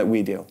 but it's one that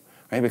we do,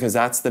 right? Because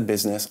that's the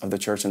business of the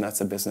church and that's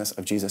the business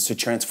of Jesus, to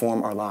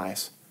transform our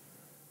lives.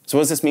 So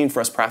what does this mean for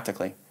us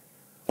practically?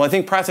 Well, I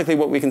think practically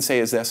what we can say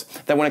is this,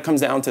 that when it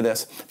comes down to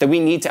this, that we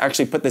need to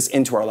actually put this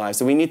into our lives,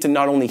 that we need to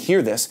not only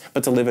hear this,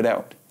 but to live it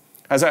out.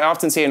 As I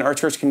often say in our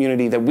church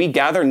community, that we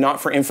gather not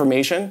for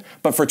information,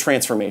 but for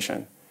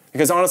transformation.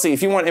 Because honestly,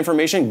 if you want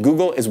information,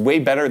 Google is way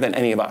better than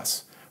any of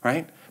us,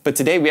 right? But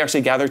today we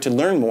actually gather to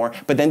learn more,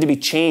 but then to be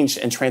changed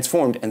and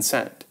transformed and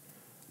sent.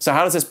 So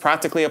how does this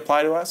practically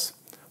apply to us?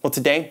 Well,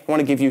 today I want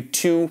to give you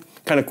two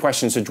kind of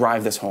questions to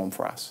drive this home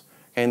for us.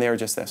 Okay, and they are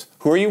just this.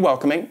 Who are you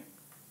welcoming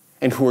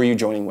and who are you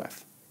joining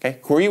with? Okay,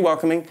 who are you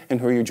welcoming and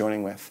who are you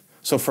joining with?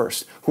 So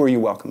first, who are you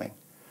welcoming?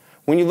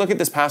 When you look at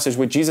this passage,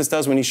 what Jesus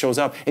does when he shows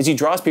up is he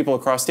draws people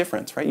across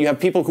difference, right? You have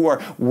people who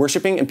are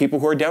worshiping and people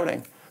who are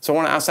doubting. So I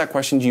want to ask that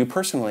question to you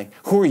personally.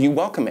 Who are you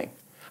welcoming?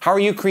 How are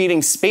you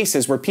creating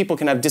spaces where people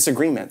can have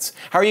disagreements?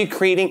 How are you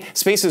creating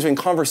spaces and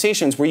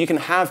conversations where you can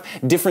have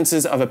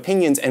differences of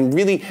opinions and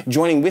really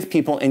joining with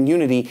people in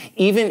unity,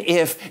 even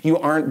if you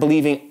aren't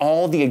believing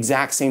all the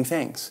exact same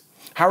things?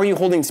 How are you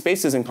holding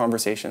spaces in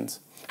conversations?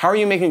 How are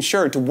you making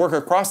sure to work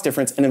across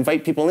difference and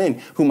invite people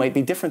in who might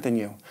be different than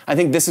you? I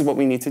think this is what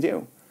we need to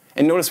do.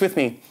 And notice with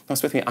me,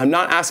 I'm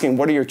not asking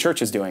what are your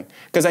churches doing,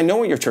 because I know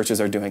what your churches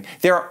are doing.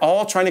 They're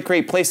all trying to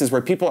create places where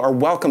people are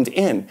welcomed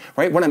in,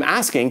 right? What I'm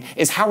asking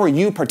is how are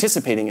you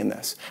participating in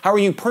this? How are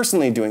you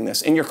personally doing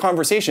this in your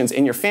conversations,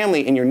 in your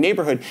family, in your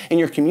neighborhood, in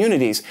your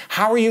communities?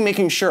 How are you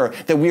making sure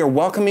that we are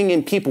welcoming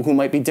in people who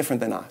might be different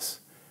than us?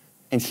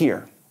 And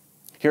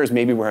here's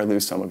maybe where I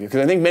lose some of you. Because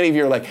I think many of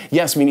you are like,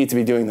 yes, we need to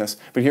be doing this.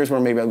 But here's where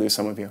maybe I lose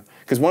some of you.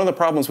 Because one of the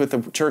problems with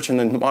the church in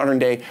the modern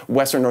day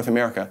Western North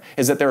America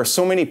is that there are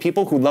so many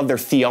people who love their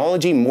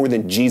theology more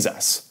than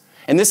Jesus.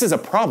 And this is a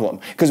problem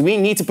because we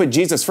need to put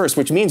Jesus first,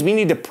 which means we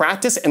need to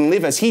practice and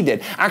live as he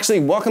did, actually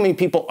welcoming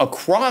people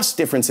across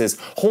differences,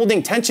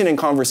 holding tension in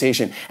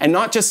conversation, and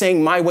not just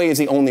saying my way is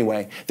the only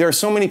way. There are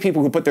so many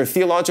people who put their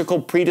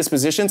theological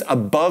predispositions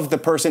above the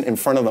person in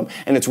front of them,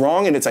 and it's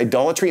wrong and it's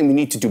idolatry, and we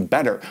need to do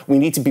better. We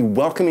need to be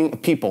welcoming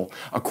people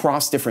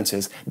across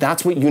differences.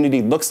 That's what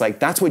unity looks like.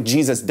 That's what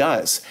Jesus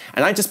does.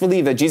 And I just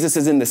believe that Jesus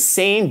is in the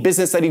same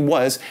business that he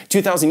was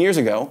 2,000 years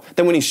ago,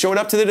 that when he showed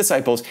up to the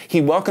disciples, he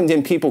welcomed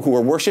in people who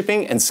were worshiping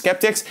and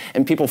skeptics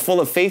and people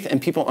full of faith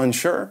and people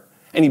unsure,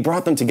 and he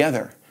brought them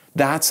together.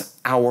 That's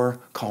our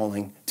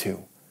calling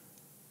too.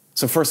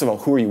 So first of all,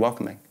 who are you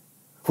welcoming?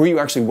 Who are you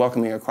actually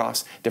welcoming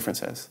across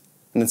differences?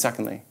 And then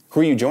secondly, who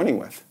are you joining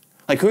with?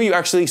 Like, who are you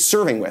actually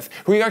serving with?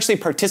 Who are you actually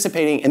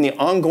participating in the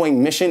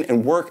ongoing mission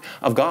and work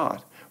of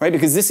God? Right?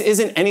 Because this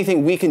isn't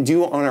anything we can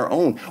do on our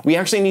own. We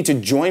actually need to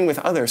join with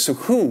others. So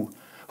who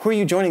are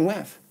you joining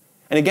with?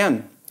 And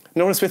again,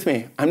 notice with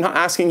me, I'm not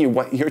asking you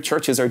what your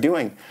churches are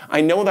doing.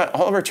 I know that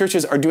all of our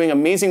churches are doing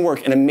amazing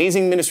work and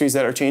amazing ministries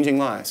that are changing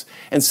lives.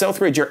 In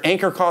Southridge, your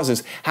anchor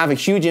causes have a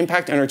huge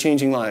impact and are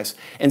changing lives.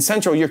 In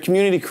Central, your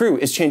community crew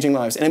is changing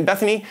lives. And in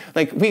Bethany,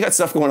 like, we got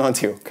stuff going on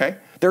too, okay?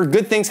 There are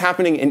good things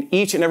happening in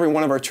each and every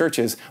one of our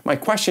churches. My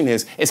question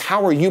is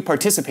how are you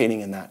participating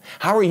in that?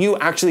 How are you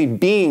actually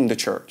being the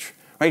church,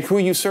 right? Who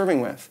are you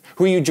serving with?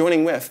 Who are you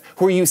joining with?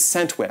 Who are you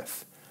sent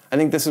with? I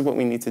think this is what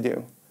we need to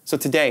do. So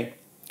today,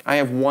 I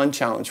have one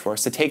challenge for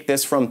us, to take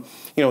this from,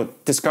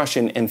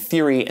 discussion and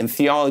theory and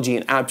theology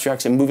and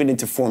abstracts and move it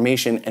into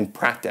formation and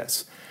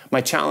practice. My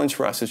challenge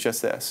for us is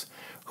just this.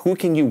 Who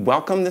can you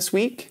welcome this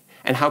week?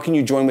 And how can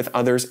you join with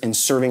others in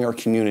serving our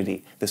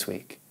community this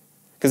week?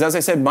 Because as I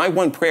said, my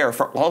one prayer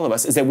for all of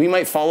us is that we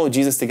might follow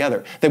Jesus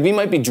together, that we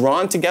might be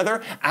drawn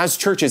together as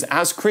churches,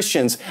 as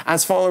Christians,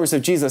 as followers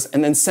of Jesus,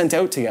 and then sent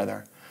out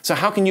together. So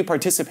how can you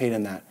participate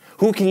in that?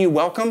 Who can you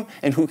welcome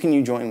and who can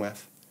you join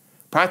with?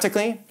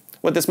 Practically,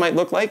 what this might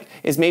look like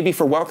is maybe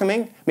for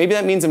welcoming, maybe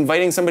that means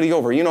inviting somebody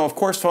over. Of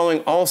course, following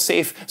all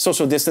safe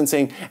social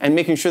distancing and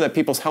making sure that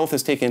people's health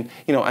is taken,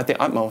 at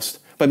the utmost.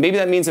 But maybe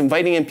that means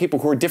inviting in people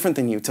who are different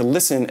than you to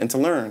listen and to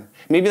learn.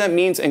 Maybe that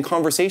means in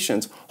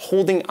conversations,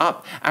 holding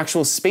up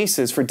actual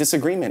spaces for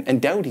disagreement and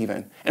doubt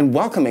even, and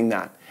welcoming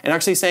that. And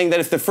actually saying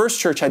that if the first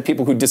church had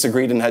people who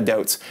disagreed and had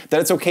doubts,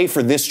 that it's okay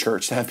for this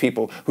church to have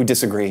people who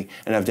disagree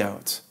and have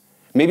doubts.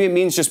 Maybe it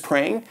means just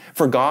praying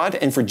for God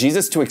and for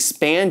Jesus to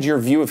expand your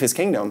view of his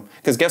kingdom.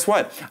 Because guess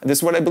what? This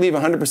is what I believe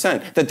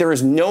 100%, that there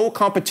is no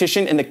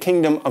competition in the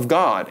kingdom of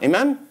God.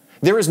 Amen?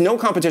 There is no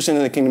competition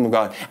in the kingdom of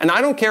God. And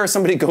I don't care if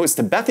somebody goes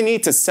to Bethany,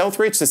 to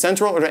Southridge, to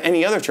Central, or to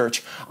any other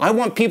church. I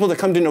want people to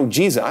come to know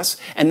Jesus,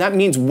 and that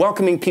means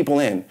welcoming people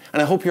in.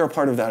 And I hope you're a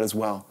part of that as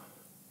well.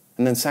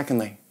 And then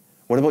secondly,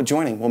 what about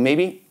joining? Well,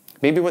 maybe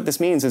what this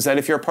means is that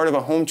if you're a part of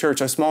a home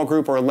church, a small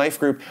group, or a life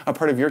group, a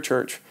part of your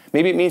church,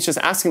 maybe it means just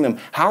asking them,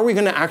 how are we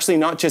going to actually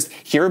not just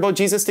hear about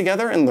Jesus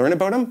together and learn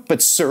about him,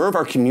 but serve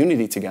our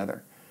community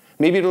together?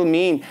 Maybe it'll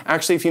mean,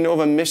 actually, if you know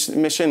of a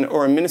mission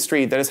or a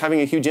ministry that is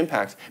having a huge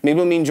impact, maybe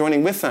it'll mean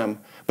joining with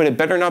them, but it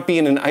better not be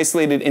in an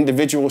isolated,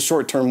 individual,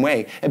 short-term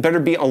way. It better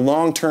be a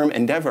long-term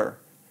endeavor.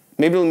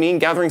 Maybe it'll mean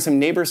gathering some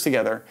neighbors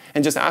together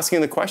and just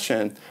asking the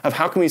question of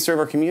how can we serve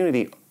our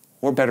community,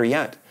 or better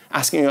yet,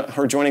 asking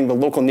her joining the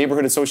local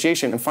neighborhood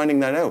association and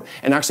finding that out,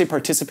 and actually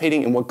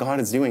participating in what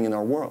God is doing in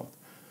our world.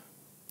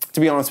 To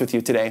be honest with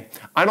you today,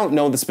 I don't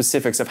know the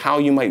specifics of how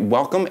you might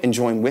welcome and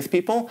join with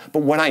people,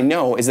 but what I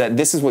know is that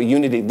this is what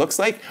unity looks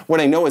like.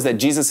 What I know is that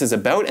Jesus is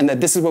about, and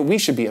that this is what we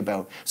should be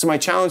about. So my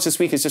challenge this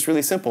week is just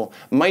really simple.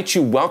 Might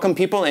you welcome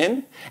people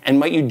in, and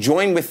might you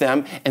join with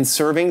them in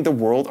serving the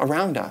world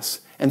around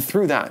us? And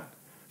through that,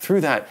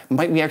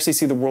 might we actually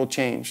see the world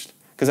changed?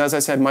 Because as I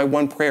said, my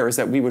one prayer is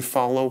that we would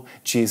follow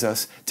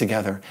Jesus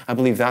together. I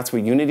believe that's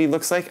what unity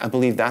looks like. I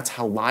believe that's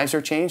how lives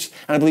are changed.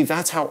 And I believe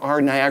that's how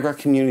our Niagara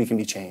community can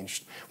be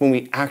changed, when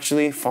we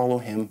actually follow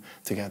him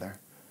together.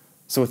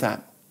 So with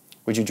that,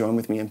 would you join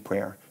with me in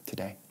prayer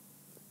today?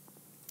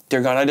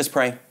 Dear God, I just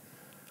pray,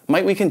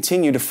 might we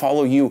continue to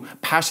follow you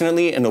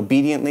passionately and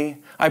obediently.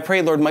 I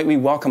pray, Lord, might we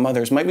welcome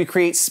others. Might we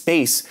create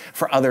space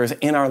for others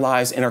in our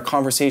lives, in our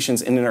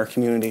conversations, and in our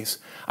communities.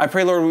 I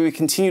pray, Lord, we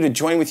continue to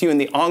join with you in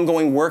the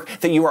ongoing work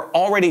that you are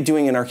already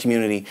doing in our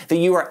community, that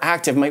you are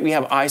active. Might we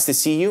have eyes to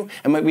see you,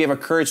 and might we have a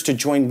courage to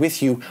join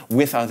with you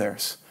with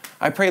others.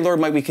 I pray, Lord,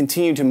 might we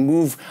continue to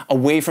move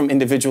away from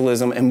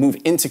individualism and move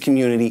into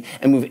community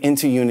and move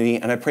into unity.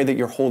 And I pray that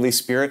your Holy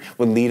Spirit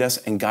would lead us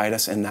and guide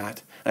us in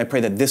that. And I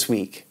pray that this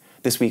week,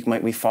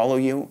 might we follow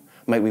you,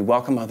 might we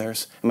welcome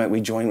others, and might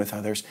we join with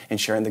others in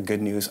sharing the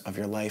good news of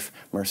your life,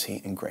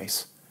 mercy, and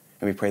grace.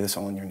 And we pray this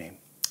all in your name.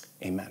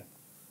 Amen.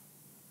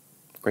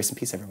 Grace and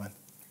peace, everyone.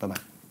 Bye-bye.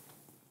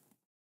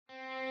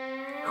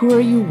 Who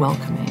are you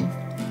welcoming,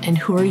 and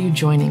who are you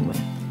joining with?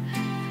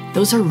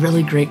 Those are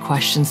really great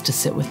questions to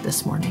sit with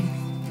this morning.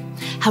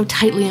 How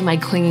tightly am I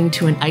clinging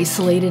to an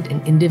isolated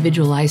and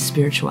individualized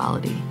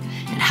spirituality?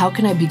 And how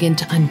can I begin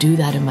to undo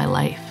that in my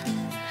life?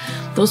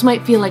 Those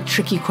might feel like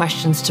tricky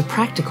questions to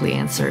practically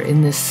answer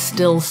in this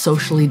still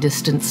socially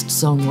distanced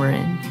zone we're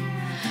in.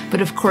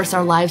 But of course,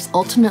 our lives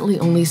ultimately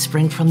only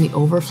spring from the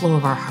overflow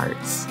of our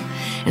hearts.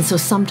 And so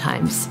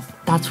sometimes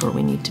that's where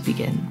we need to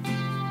begin.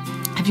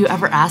 Have you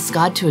ever asked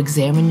God to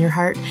examine your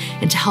heart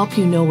and to help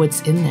you know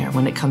what's in there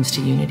when it comes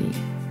to unity?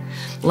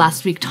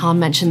 Last week, Tom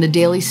mentioned the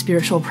daily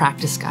spiritual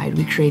practice guide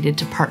we created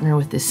to partner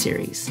with this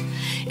series.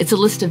 It's a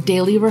list of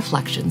daily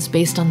reflections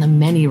based on the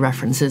many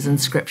references in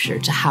Scripture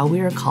to how we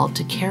are called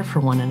to care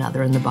for one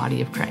another in the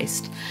body of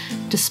Christ,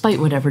 despite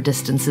whatever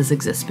distances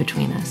exist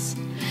between us.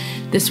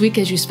 This week,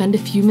 as you spend a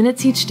few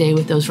minutes each day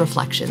with those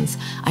reflections,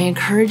 I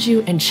encourage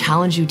you and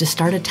challenge you to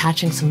start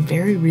attaching some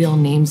very real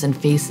names and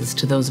faces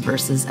to those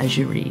verses as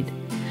you read.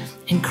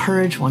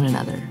 Encourage one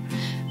another,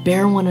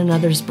 bear one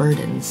another's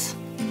burdens,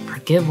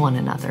 forgive one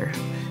another,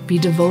 be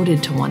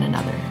devoted to one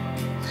another.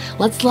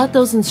 Let's let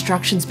those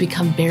instructions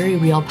become very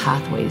real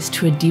pathways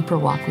to a deeper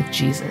walk with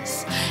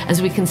Jesus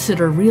as we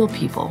consider real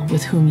people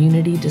with whom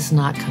unity does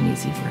not come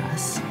easy for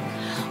us.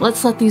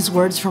 Let's let these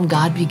words from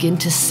God begin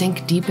to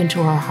sink deep into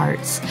our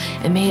hearts,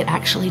 and may it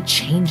actually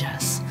change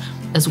us,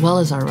 as well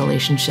as our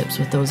relationships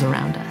with those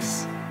around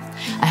us.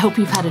 I hope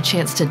you've had a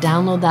chance to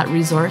download that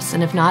resource,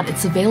 and if not,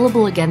 it's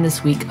available again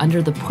this week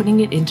under the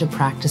Putting It Into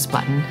Practice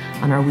button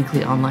on our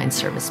weekly online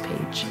service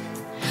page.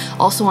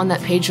 Also on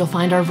that page, you'll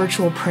find our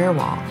virtual prayer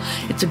wall.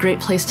 It's a great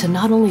place to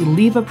not only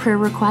leave a prayer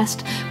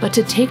request, but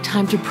to take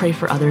time to pray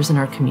for others in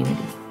our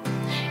community.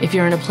 If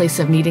you're in a place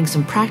of needing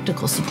some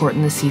practical support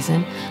in this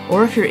season,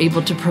 or if you're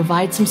able to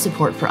provide some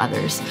support for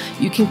others,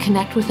 you can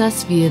connect with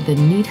us via the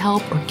Need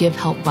Help or Give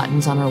Help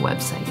buttons on our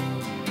website.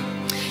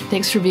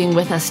 Thanks for being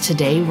with us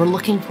today. We're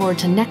looking forward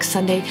to next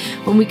Sunday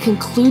when we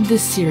conclude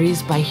this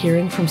series by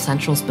hearing from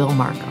Central's Bill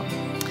Marco.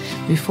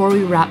 Before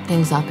we wrap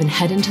things up and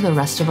head into the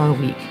rest of our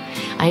week,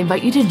 I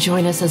invite you to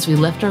join us as we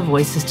lift our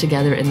voices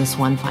together in this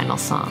one final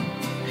song.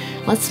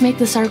 Let's make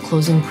this our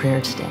closing prayer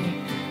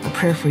today, a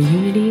prayer for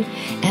unity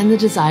and the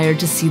desire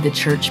to see the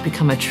church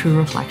become a true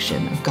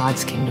reflection of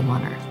God's kingdom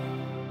on earth.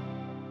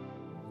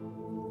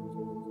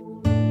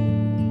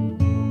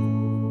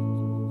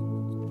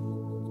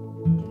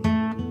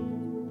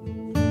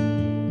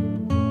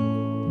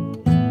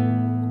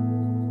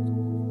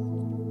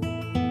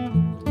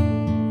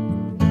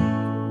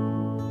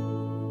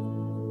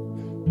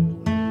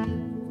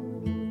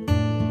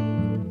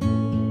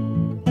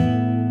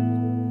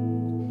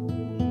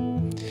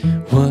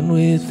 one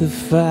with the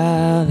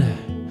Father,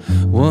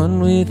 one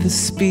with the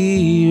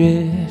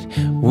Spirit,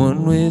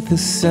 one with the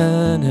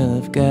Son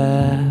of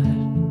God,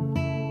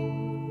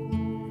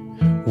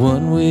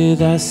 one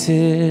with our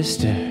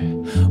sister,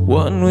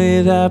 one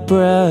with our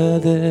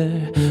brother,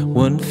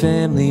 one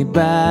family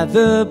by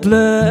the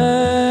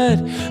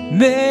blood.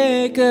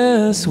 Make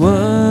us one.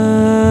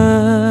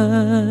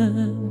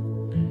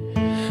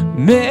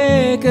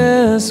 Make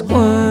us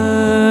one.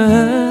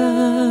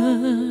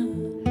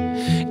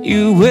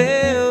 You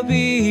will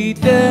be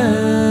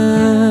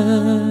done.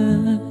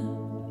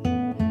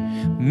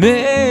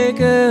 Make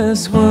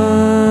us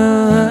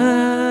one.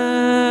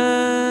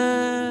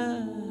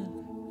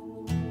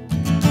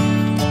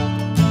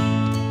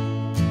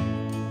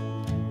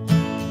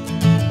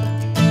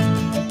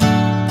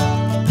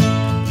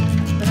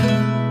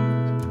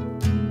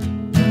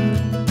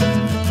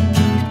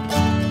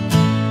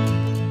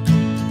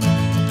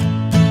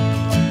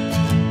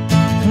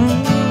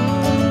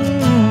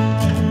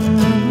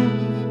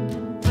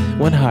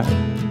 One heart.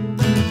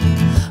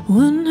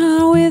 One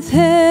heart with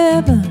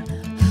heaven,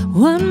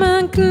 one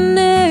mind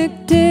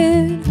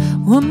connected,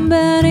 one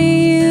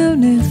body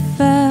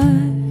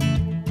unified.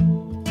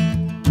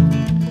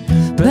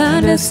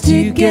 Bind us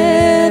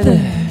together,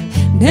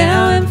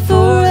 now and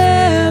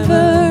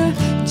forever.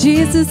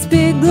 Jesus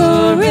be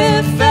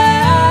glorified.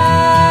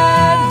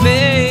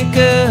 Make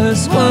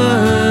us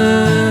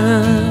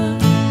one.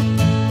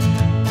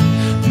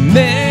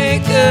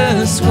 Make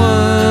us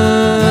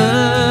one.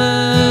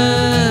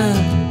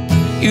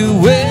 You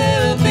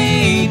will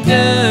be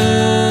done.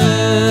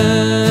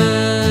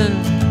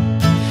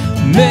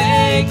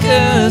 Make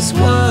us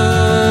one.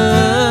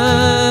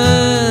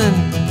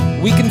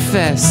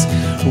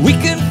 We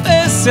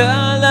confess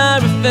all our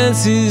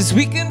offenses.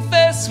 We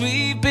confess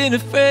we've been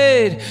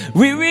afraid.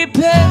 We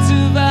repent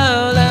of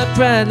all our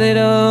pride. Let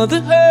all the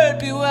hurt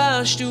be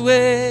washed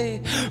away.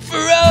 For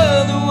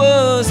all the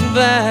wars and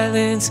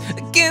violence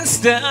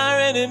against our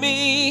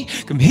enemy,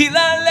 come heal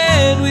our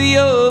land with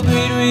your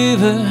great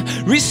river.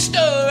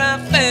 Restore our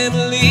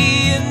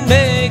family and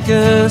make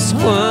us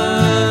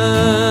one.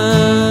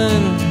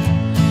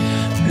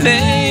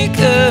 Make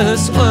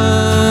us one.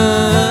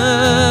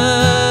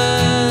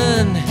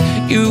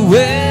 You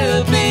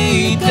will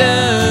be done.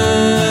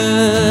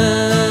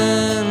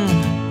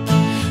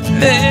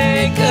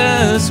 Make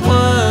us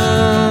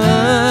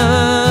one.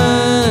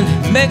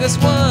 Make us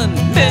one.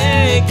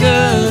 Make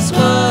us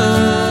one.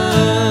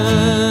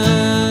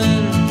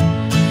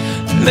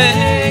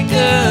 Make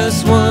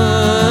us one.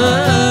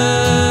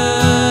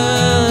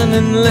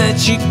 And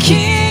let your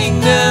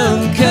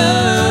kingdom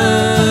come.